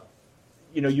talk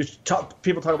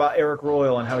about Eric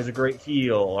Royal and how he's a great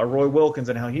heel, or Roy Wilkins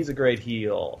and how he's a great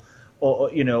heel,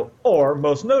 or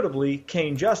most notably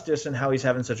Kane Justice and how he's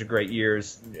having such a great year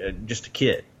as just a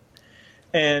kid.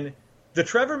 And the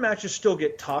Trevor matches still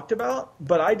get talked about,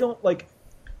 but I don't like.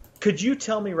 Could you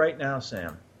tell me right now,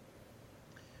 Sam,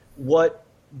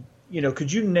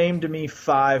 could you name to me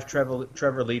 5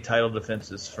 Trevor Lee title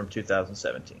defenses from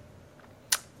 2017?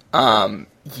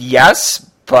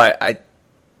 Yes, but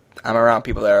I'm around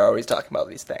people that are always talking about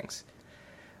these things.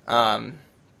 Okay,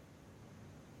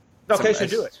 so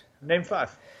do it. Name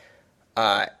 5.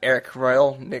 Eric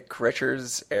Royal, Nick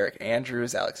Richards, Eric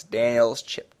Andrews, Alex Daniels,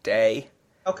 Chip Day.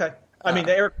 Okay. I mean,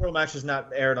 the Eric Royal match is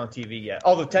not aired on TV yet,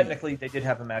 although technically they did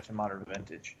have a match in Modern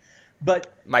Vintage.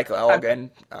 But Michael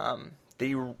Elgin,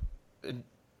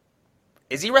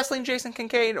 is he wrestling Jason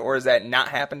Kincaid, or has that not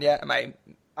happened yet?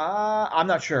 I'm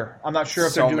not sure. I'm not sure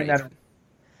if they're doing that,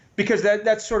 because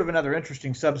that's sort of another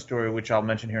interesting sub-story, which I'll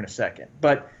mention here in a second.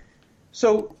 But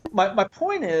so my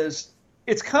point is,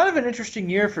 it's kind of an interesting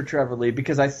year for Trevor Lee,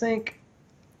 because I think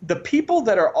the people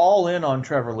that are all in on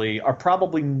Trevor Lee are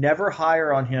probably never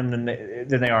higher on him than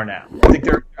they are now.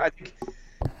 I think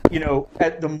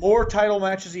at the more title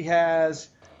matches he has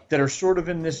that are sort of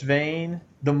in this vein,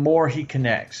 the more he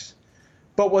connects.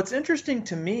 But what's interesting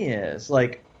to me is,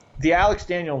 like, the Alex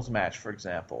Daniels match, for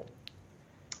example.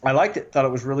 I liked it, thought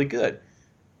it was really good.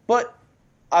 But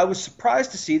I was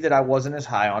surprised to see that I wasn't as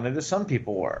high on it as some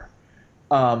people were.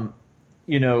 The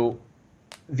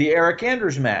Eric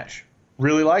Andrews match,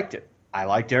 really liked it. I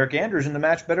liked Eric Andrews in the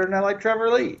match better than I liked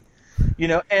Trevor Lee.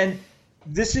 And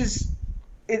this is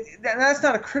that's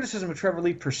not a criticism of Trevor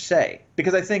Lee per se,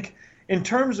 because I think in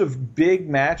terms of big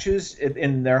matches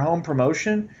in their home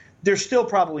promotion, there's still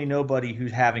probably nobody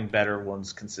who's having better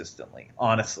ones consistently,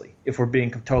 honestly, if we're being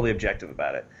totally objective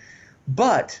about it.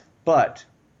 But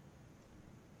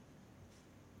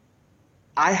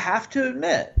I have to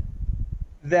admit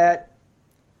that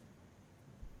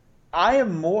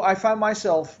I find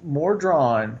myself more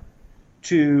drawn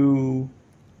to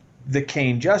the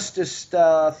Kane Justice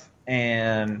stuff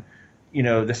and,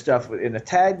 the stuff in the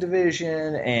tag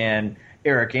division and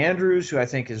Eric Andrews, who I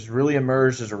think has really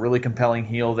emerged as a really compelling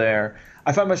heel there.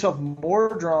 I find myself more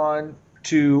drawn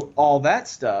to all that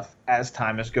stuff as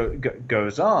time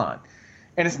goes on.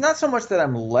 And it's not so much that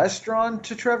I'm less drawn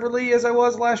to Trevor Lee as I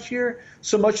was last year,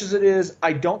 so much as it is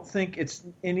I don't think it's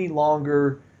any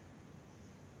longer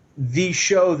the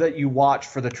show that you watch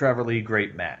for the Trevor Lee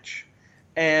great match.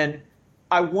 And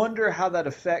I wonder how that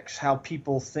affects how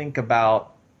people think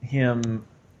about him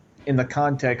in the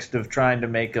context of trying to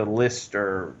make a list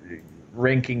or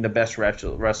ranking the best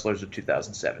wrestlers of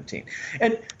 2017.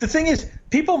 And the thing is,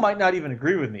 people might not even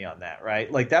agree with me on that, right?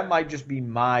 Like, that might just be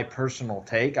my personal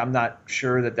take. I'm not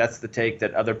sure that that's the take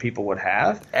that other people would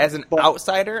have. As an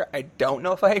outsider, I don't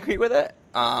know if I agree with it,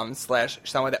 slash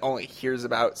someone that only hears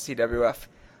about CWF.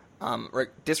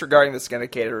 Disregarding the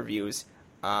syndicated reviews,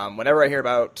 whenever I hear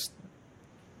about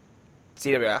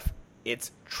CWF,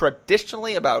 it's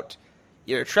traditionally about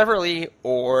either Trevor Lee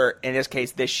or, in this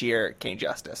case, this year, Kane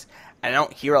Justice. And I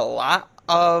don't hear a lot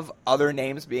of other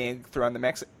names being thrown in the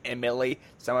mix. Admittedly,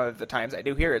 some of the times I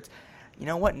do hear it's, you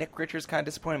know what, Nick Richards kind of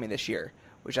disappointed me this year,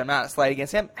 which I'm not slighting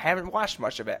against him. I haven't watched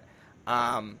much of it. But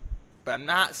I'm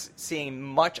not seeing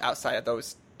much outside of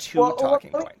those two talking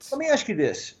points. Let me ask you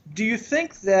this. Do you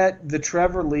think that the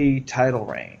Trevor Lee title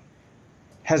reign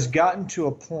has gotten to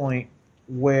a point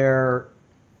where,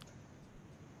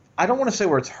 I don't want to say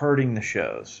where it's hurting the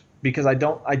shows, because I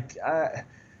don't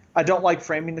like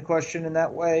framing the question in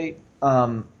that way,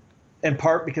 in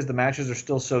part because the matches are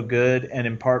still so good, and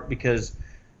in part because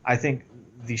I think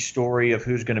the story of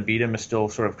who's going to beat him is still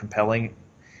sort of compelling.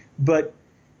 But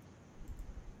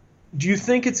do you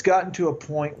think it's gotten to a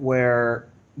point where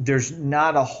there's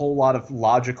not a whole lot of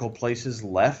logical places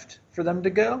left for them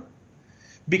to go?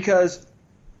 Because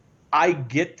I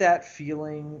get that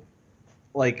feeling,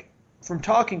 like, from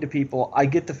talking to people, I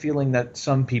get the feeling that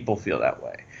some people feel that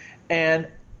way. And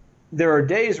there are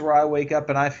days where I wake up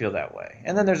and I feel that way.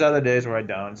 And then there's other days where I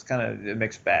don't. It's kind of a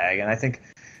mixed bag. And I think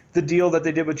the deal that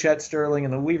they did with Chet Sterling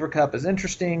and the Weaver Cup is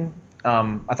interesting.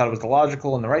 I thought it was the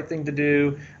logical and the right thing to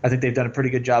do. I think they've done a pretty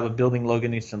good job of building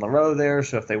Logan Easton LaRoe there.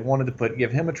 So if they wanted to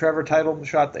give him a Trevor title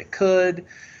shot, they could.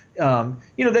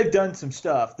 They've done some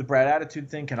stuff. The Brad Attitude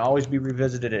thing can always be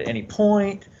revisited at any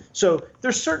point. So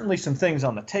there's certainly some things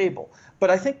on the table. But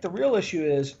I think the real issue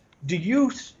is,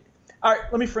 all right,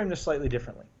 let me frame this slightly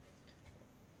differently.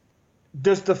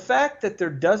 Does the fact that there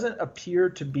doesn't appear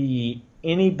to be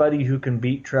anybody who can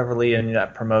beat Trevor Lee in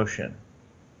that promotion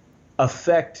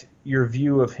affect your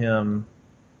view of him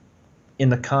in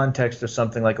the context of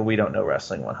something like a We Don't Know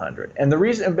Wrestling 100? And the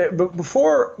reason, but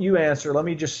before you answer, let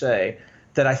me just say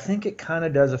that I think it kind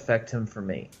of does affect him for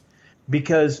me.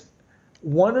 Because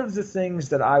one of the things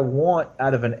that I want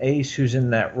out of an ace who's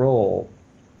in that role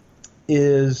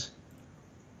is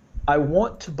I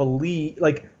want to believe,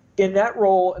 like, in that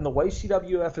role, and the way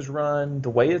CWF is run, the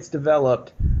way it's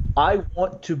developed, I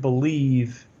want to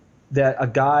believe that a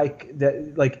guy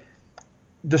that, like,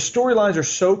 the storylines are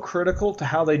so critical to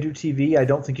how they do TV, I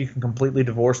don't think you can completely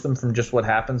divorce them from just what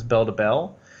happens bell to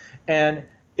bell. And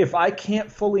if I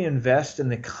can't fully invest in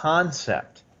the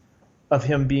concept of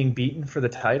him being beaten for the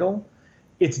title,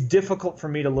 it's difficult for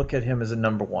me to look at him as a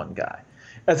number one guy.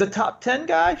 As a top 10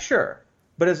 guy, sure.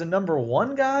 But as a number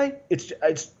one guy,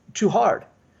 it's too hard.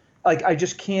 Like, I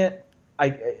just can't.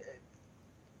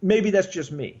 Maybe that's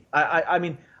just me. I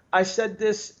mean, I said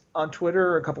this on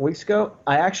Twitter a couple weeks ago.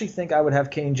 I actually think I would have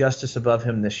Kane Justice above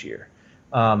him this year,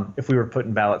 if we were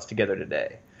putting ballots together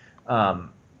today.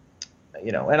 And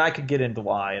I could get into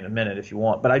why in a minute if you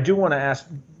want. But I do want to ask: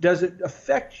 does it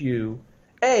affect you?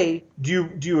 A, do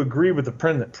you agree with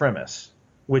the premise,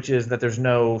 which is that there's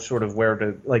no sort of where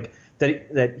to, like,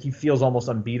 that he feels almost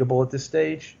unbeatable at this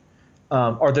stage?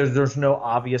 Or there's no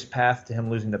obvious path to him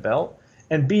losing the belt?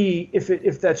 And B,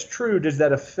 if that's true, does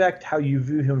that affect how you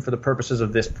view him for the purposes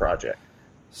of this project?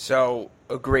 So,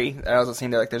 agree. I was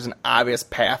listening to, like, there's an obvious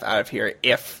path out of here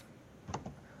if,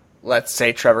 let's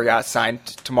say, Trevor got signed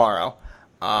tomorrow.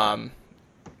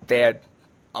 They had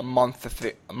a month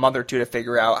or two to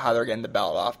figure out how they're getting the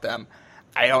belt off them.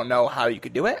 I don't know how you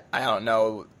could do it. I don't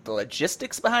know the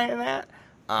logistics behind that.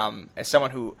 As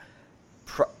someone who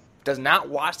does not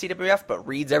watch CWF but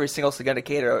reads every single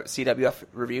syndicated CWF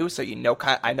review, so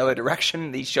I know the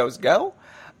direction these shows go.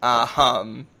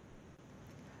 I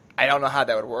don't know how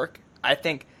that would work. I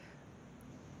think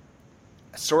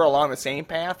sort of along the same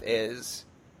path is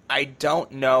I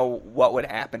don't know what would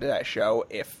happen to that show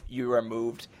if you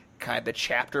removed kind of the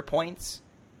chapter points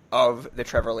of the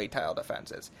Trevor Lee title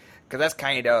defenses. Because that's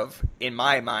kind of, in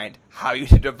my mind, how you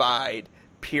divide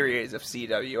periods of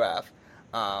CWF.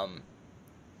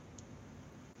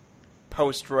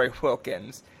 Post Roy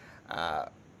Wilkins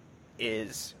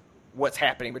is what's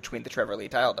happening between the Trevor Lee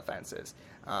title defenses.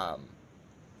 I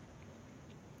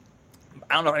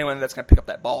don't know if anyone that's going to pick up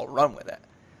that ball and run with it.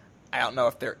 I don't know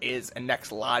if there is a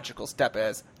next logical step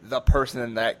as the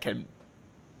person that can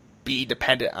be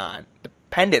depended on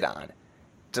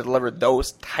to deliver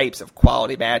those types of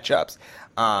quality matchups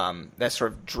that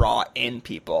sort of draw in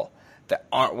people that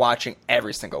aren't watching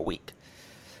every single week.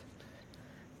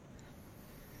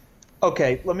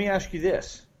 Okay, let me ask you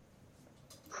this: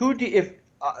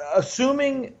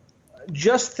 assuming,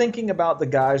 just thinking about the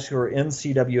guys who are in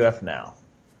CWF now,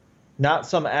 not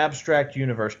some abstract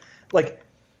universe, like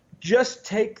just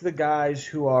take the guys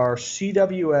who are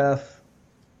CWF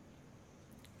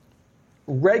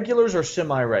regulars or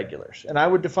semi-regulars, and I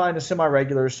would define a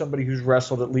semi-regular as somebody who's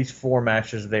wrestled at least 4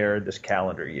 matches there this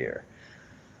calendar year.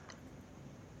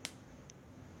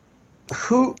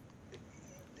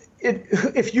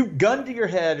 If you gun to your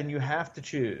head and you have to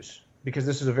choose, because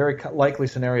this is a very likely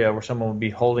scenario where someone would be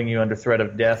holding you under threat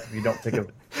of death if you don't pick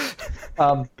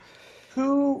a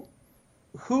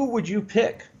who would you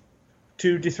pick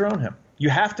to dethrone him? You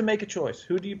have to make a choice.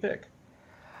 Who do you pick?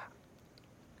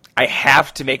 I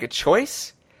have to make a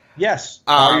choice? Yes.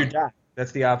 Or you die.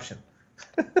 That's the option.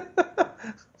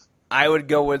 I would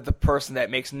go with the person that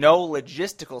makes no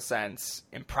logistical sense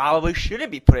and probably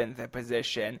shouldn't be put in that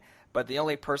position, but the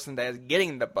only person that is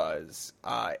getting the buzz,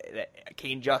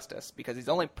 Kane Justice, because he's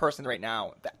the only person right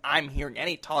now that I'm hearing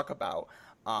any talk about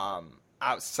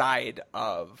outside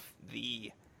of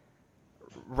the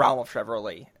realm of Trevor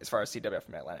Lee as far as CWF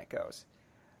Mid-Atlantic goes.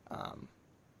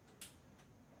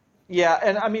 Yeah,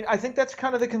 and I mean, I think that's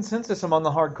kind of the consensus among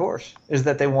the hardcores, is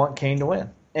that they want Kane to win.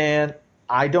 And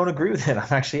I don't agree with it.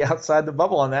 I'm actually outside the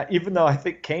bubble on that, even though I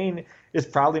think Kane is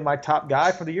probably my top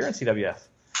guy for the year in CWF.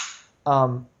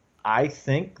 I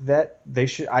think that they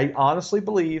should – I honestly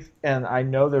believe, and I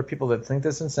know there are people that think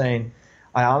this is insane,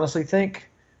 I honestly think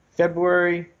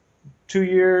February, 2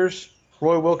 years,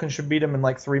 Roy Wilkins should beat him in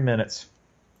like 3 minutes.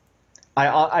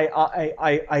 I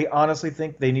honestly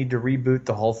think they need to reboot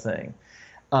the whole thing.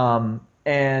 You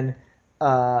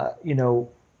know,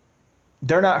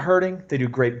 they're not hurting. They do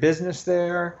great business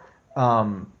there.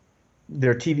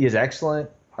 Their TV is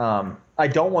excellent. I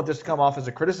don't want this to come off as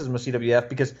a criticism of CWF,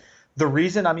 because the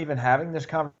reason I'm even having this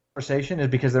conversation is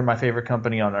because they're my favorite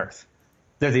company on earth.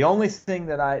 They're the only thing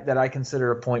that I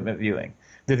consider appointment viewing.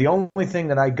 They're the only thing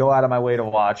that I go out of my way to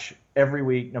watch every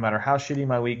week, no matter how shitty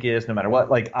my week is, no matter what.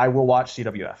 Like, I will watch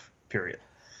CWF, period.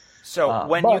 So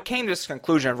when you came to this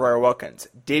conclusion of Roy Wilkins,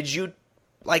 did you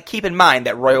keep in mind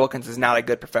that Roy Wilkins is not a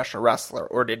good professional wrestler,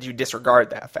 or did you disregard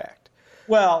that fact?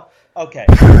 Well, okay.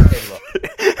 Look.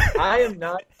 I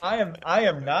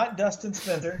am not Dustin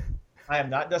Spencer. I am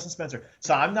not Dustin Spencer.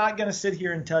 So I'm not going to sit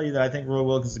here and tell you that I think Roy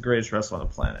Wilkins is the greatest wrestler on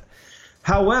the planet.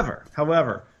 However,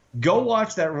 go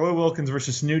watch that Roy Wilkins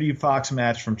versus Snooty Fox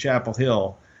match from Chapel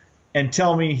Hill and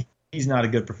tell me he's not a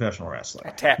good professional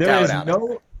wrestler.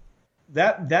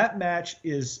 That match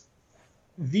is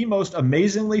the most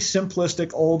amazingly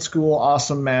simplistic, old school,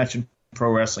 awesome match in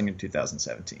pro wrestling in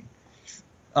 2017.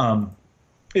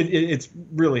 It's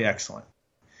really excellent.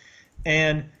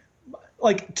 And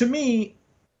to me,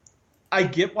 I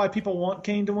get why people want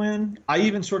Kane to win. I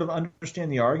even sort of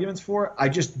understand the arguments for it. I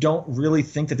just don't really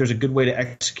think that there's a good way to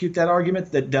execute that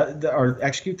argument that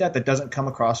doesn't come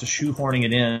across as shoehorning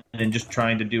it in and just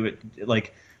trying to do it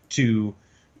to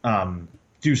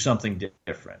do something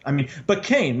different. I mean, but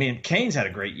Kane's had a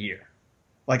great year.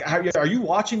 Are you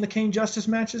watching the Kane Justice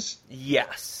matches?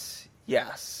 Yes.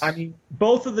 I mean,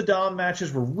 both of the Dom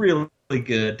matches were really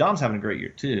good. Dom's having a great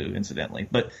year too, incidentally.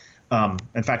 But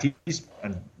in fact, he's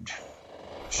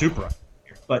super up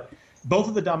here. But both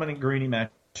of the Dominic Guarini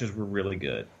matches were really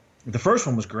good. The first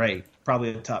one was great,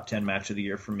 probably the top 10 match of the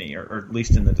year for me, or at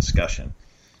least in the discussion.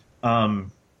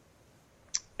 And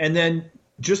then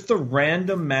just the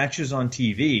random matches on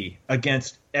TV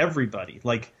against everybody,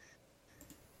 like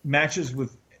matches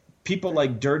with people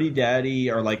like Dirty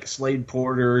Daddy or like Slade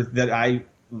Porter that I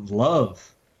love.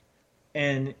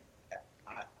 And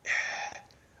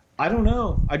I don't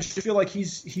know. I just feel like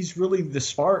he's really the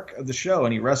spark of the show,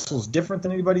 and he wrestles different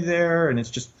than anybody there, and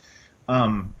it's just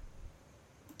I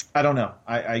don't know.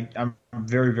 I'm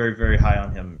very, very, very high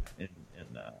on him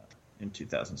in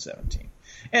 2017.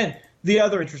 And the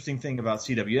other interesting thing about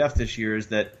CWF this year is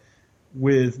that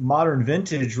with Modern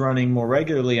Vintage running more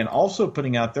regularly and also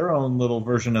putting out their own little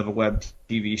version of a web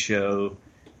TV show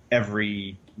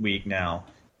every week now,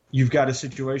 you've got a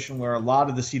situation where a lot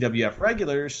of the CWF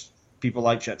regulars, people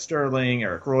like Chet Sterling,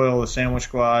 Eric Royal, the Sandwich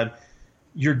Squad,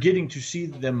 you're getting to see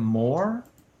them more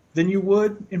than you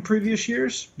would in previous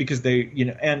years because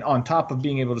and on top of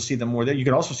being able to see them more there, you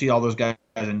can also see all those guys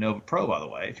in Nova Pro, by the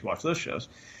way, if you watch those shows.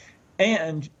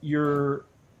 And you're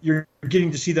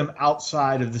getting to see them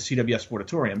outside of the CWF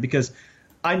Sportatorium because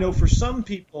I know for some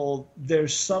people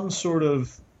there's some sort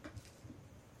of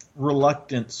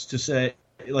reluctance to say,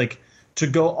 like, to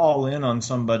go all in on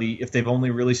somebody if they've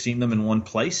only really seen them in one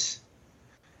place.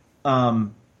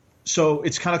 So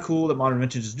it's kind of cool that Modern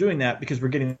Vintage is doing that because we're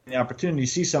getting the opportunity to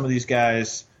see some of these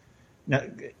guys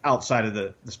outside of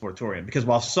the Sportatorium. Because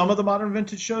while some of the Modern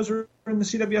Vintage shows are in the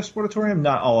CWF Sportatorium,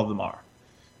 not all of them are.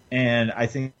 And I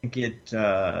think it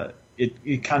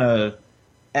kind of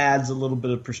adds a little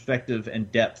bit of perspective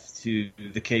and depth to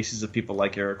the cases of people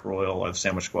like Eric Royal or the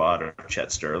Sandwich Squad or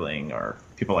Chet Sterling or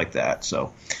people like that.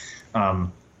 So,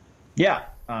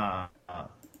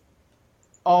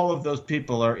 all of those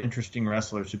people are interesting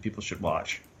wrestlers who people should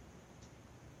watch.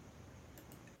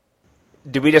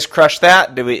 Did we just crush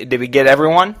that? Did we get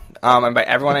everyone? And by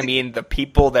everyone, I mean the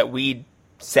people that we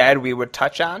said we would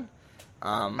touch on.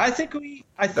 I think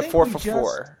the 4 for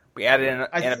 4. We added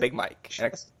in a big mic.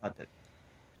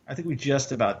 I think we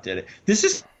just about did it. This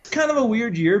is kind of a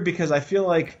weird year because I feel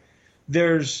like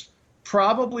there's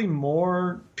probably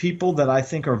more people that I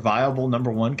think are viable number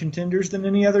one contenders than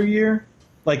any other year.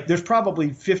 Like, there's probably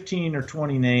 15 or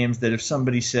 20 names that if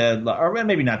somebody said, or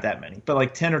maybe not that many, but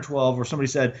like 10 or 12 where somebody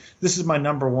said, this is my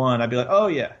number one, I'd be like, oh,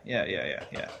 yeah.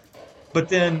 But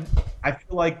then I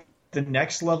feel like the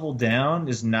next level down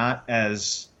is not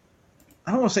as,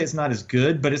 I don't want to say it's not as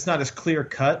good, but it's not as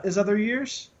clear-cut as other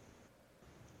years.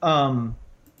 It's a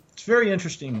very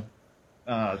interesting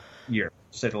year,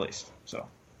 to say the least. So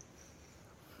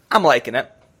I'm liking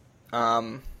it.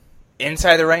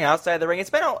 Inside the ring, outside the ring, it's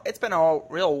been a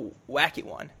real wacky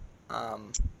one.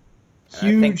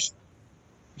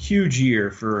 Huge year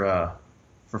for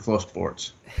Flow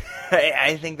Sports.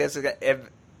 I think this is, if at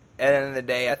the end of the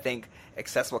day, I think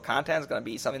accessible content is going to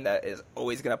be something that is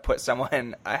always going to put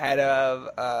someone ahead of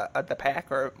the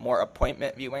pack or more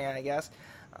appointment viewing, I guess.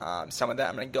 Some of that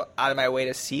I'm going to go out of my way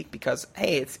to seek because,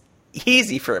 hey, it's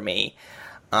easy for me.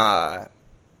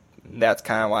 That's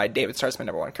kind of why David Starr's my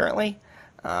number one currently.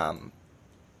 But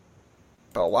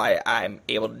why I'm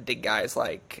able to dig guys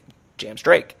like James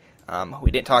Drake, who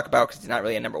we didn't talk about because he's not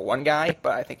really a number one guy,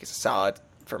 but I think he's a solid,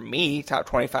 for me, top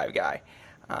 25 guy.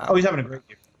 He's having a great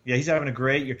year. Yeah, he's having a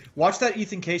great year. Watch that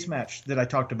Ethan Case match that I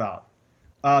talked about.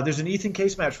 There's an Ethan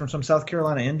Case match from some South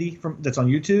Carolina indie that's on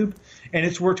YouTube, and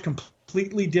it's worked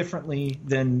completely differently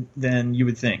than you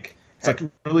would think. It's like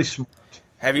really smart.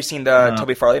 Have you seen the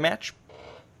Toby Farley match?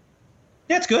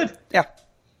 Yeah, it's good. Yeah,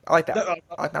 I like that.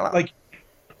 I like that a lot. Like,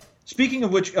 speaking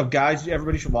of which, of guys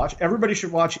everybody should watch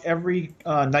every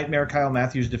Nightmare Kyle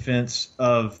Matthews defense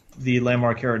of the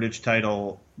Landmark Heritage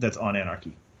title that's on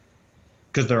Anarchy.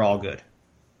 Because they're all good.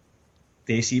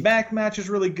 The AC Mack match is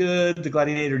really good. The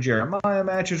Gladiator Jeremiah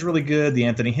match is really good. The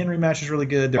Anthony Henry match is really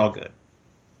good. They're all good.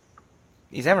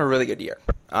 He's having a really good year.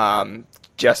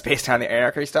 Just based on the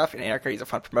Anarchy stuff. And Anarchy is a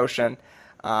fun promotion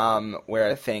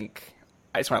where I think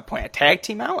I just want to point a tag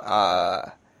team out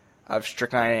of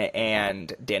Strickline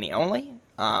and Danny Only.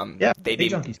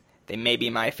 They may be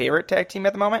my favorite tag team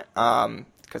at the moment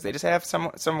because they just have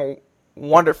some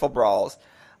wonderful brawls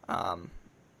down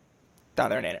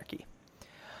there in Anarchy.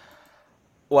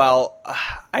 Well,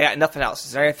 I got nothing else.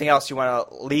 Is there anything else you want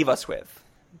to leave us with,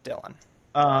 Dylan?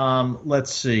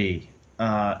 Let's see.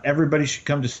 Everybody should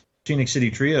come to Scenic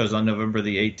City Trios on November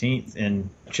the 18th in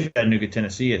Chattanooga,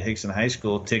 Tennessee at Hickson High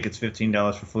School. Tickets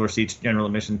 $15 for floor seats, general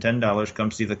admission $10.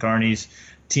 Come see the Carnies,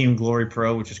 Team Glory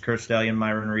Pro, which is Kurt Stallion,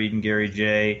 Myron Reed, and Gary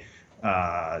J.,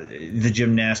 the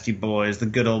Gymnasty Boys, the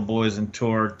Good Old Boys and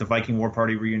Torque, the Viking War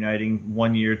Party reuniting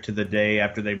 1 year to the day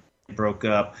after they broke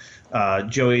up.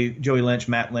 Joey Lynch,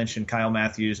 Matt Lynch, and Kyle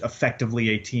Matthews, effectively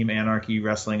a Team Anarchy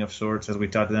wrestling of sorts, as we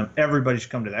talked to them. Everybody should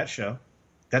come to that show.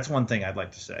 That's one thing I'd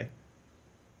like to say.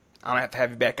 I'm going to have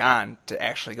you back on to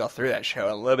actually go through that show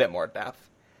in a little bit more depth.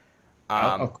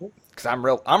 Cool. Because I'm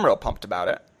real pumped about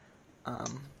it.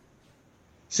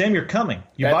 Sam, you're coming.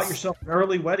 You bought yourself an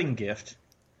early wedding gift.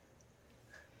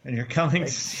 And you're coming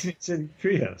to City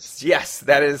Trios. Yes,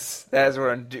 that is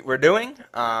what we're doing.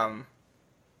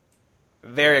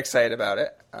 Very excited about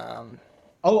it.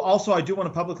 Also, I do want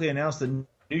to publicly announce that New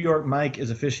York Mike is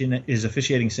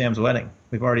officiating Sam's wedding.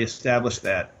 We've already established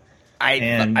that.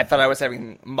 I thought I was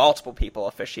having multiple people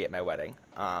officiate my wedding.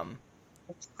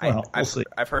 We'll see.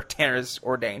 I've heard Tanner's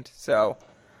ordained, so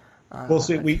we'll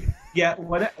see.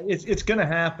 It's going to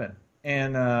happen.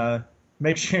 and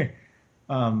make sure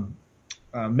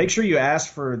you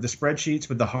ask for the spreadsheets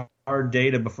with the hard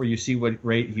data before you see what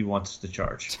rate he wants to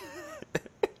charge.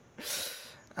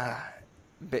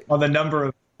 On the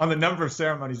number of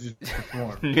ceremonies he's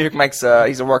performed. New York Mike's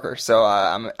he's a worker, so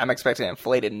I'm expecting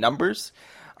inflated numbers.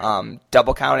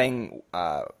 Double counting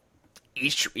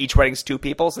each wedding's 2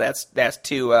 people, so that's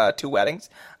two weddings.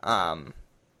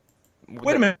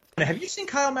 Wait a minute, have you seen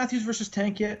Kyle Matthews versus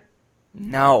Tank yet?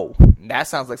 No, that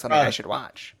sounds like something I should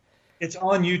watch. It's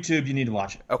on YouTube. You need to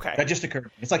watch it. Okay, that just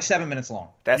occurred. It's like 7 minutes long.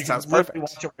 That you sounds can perfect.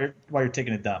 Watch it while you're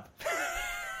taking a dump.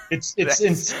 It's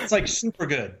like super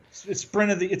good. It's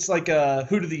it's like a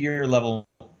Hoot of the Year level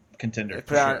contender.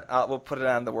 We'll put it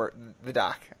on the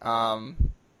doc.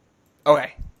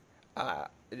 Okay.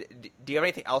 Do you have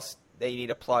anything else that you need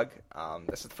to plug?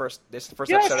 This is the first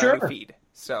episode on our new feed,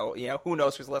 so who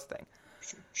knows who's listening.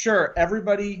 Sure.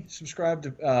 Everybody subscribe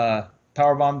to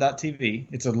Powerbomb.tv.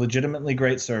 It's a legitimately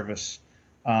great service.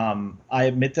 I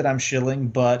admit that I'm shilling,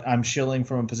 but I'm shilling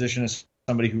from a position as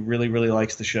somebody who really, really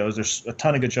likes the shows. There's a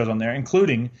ton of good shows on there,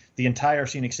 including the entire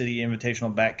Scenic City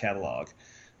Invitational back catalog.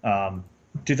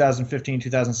 2015,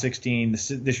 2016,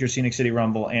 this year's Scenic City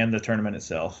Rumble, and the tournament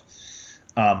itself.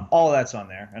 All of that's on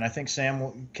there, and I think Sam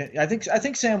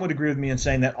would agree with me in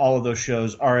saying that all of those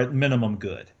shows are at minimum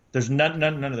good. There's none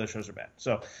of those shows are bad.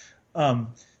 So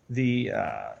the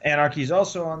Anarchy is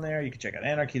also on there. You can check out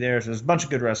Anarchy there. So there's a bunch of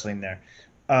good wrestling there.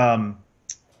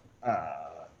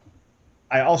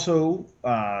 I also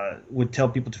would tell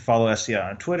people to follow SCI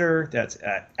on Twitter. That's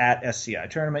at SCI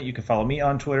Tournament. You can follow me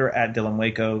on Twitter at Dylan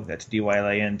Waco. That's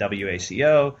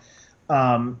DYLANWACO.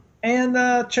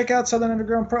 And check out Southern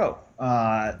Underground Pro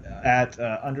at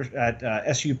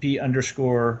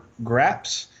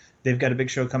SUP_Graps. They've got a big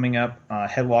show coming up,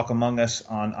 Headwalk Among Us,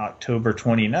 on October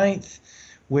 29th,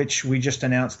 which we just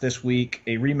announced this week,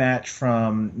 a rematch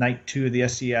from Night 2 of the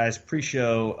SCI's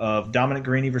pre-show of Dominic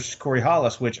Garrini versus Corey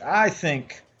Hollis, which I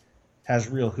think has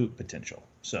real hoop potential.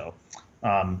 So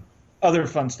other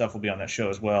fun stuff will be on that show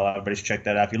as well. Everybody should check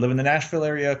that out. If you live in the Nashville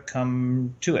area,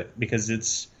 come to it because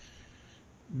it's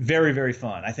very, very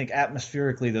fun. I think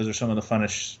atmospherically, those are some of the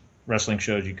funnest wrestling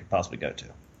shows you could possibly go to.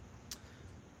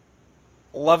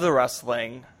 Love the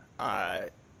wrestling.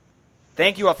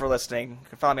 Thank you all for listening. You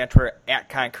can follow me on Twitter at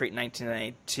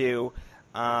Concrete1992.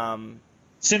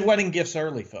 Send wedding gifts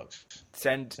early, folks.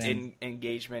 Send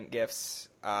engagement gifts.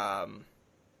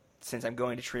 Since I'm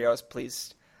going to Trios,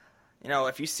 please,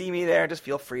 if you see me there, just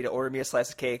feel free to order me a slice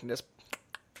of cake and just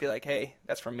be like, hey,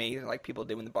 that's from me, like people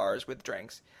do in the bars with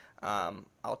drinks.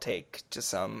 I'll take just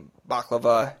some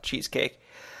baklava cheesecake.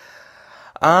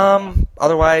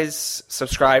 Otherwise,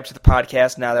 subscribe to the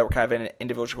podcast now that we're kind of in an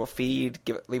individual feed.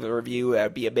 Leave a review. That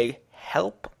would be a big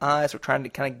help as we're trying to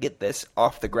kind of get this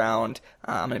off the ground.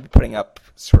 I'm going to be putting up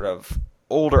sort of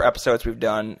older episodes we've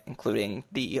done, including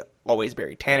the Always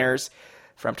Barry Tanners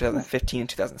from 2015 and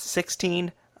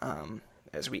 2016,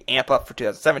 as we amp up for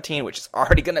 2017, which is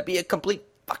already going to be a complete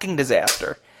fucking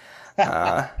disaster.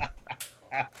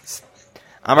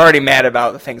 I'm already mad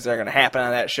about the things that are going to happen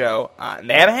on that show, and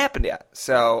they haven't happened yet.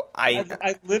 So I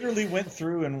literally went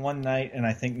through in one night and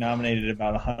I think nominated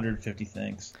about 150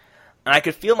 things. And I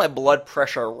could feel my blood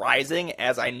pressure rising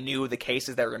as I knew the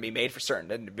cases that were going to be made for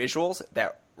certain individuals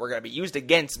that were going to be used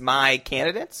against my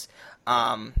candidates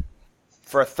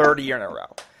for a third year in a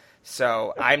row.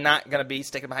 So I'm not going to be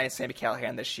sticking behind Sammy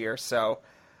Callahan this year. So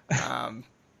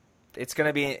it's going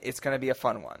to be a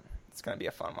fun one. It's going to be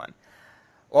a fun one.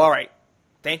 Well, all right.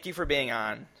 Thank you for being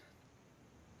on.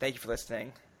 Thank you for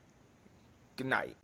listening. Good night.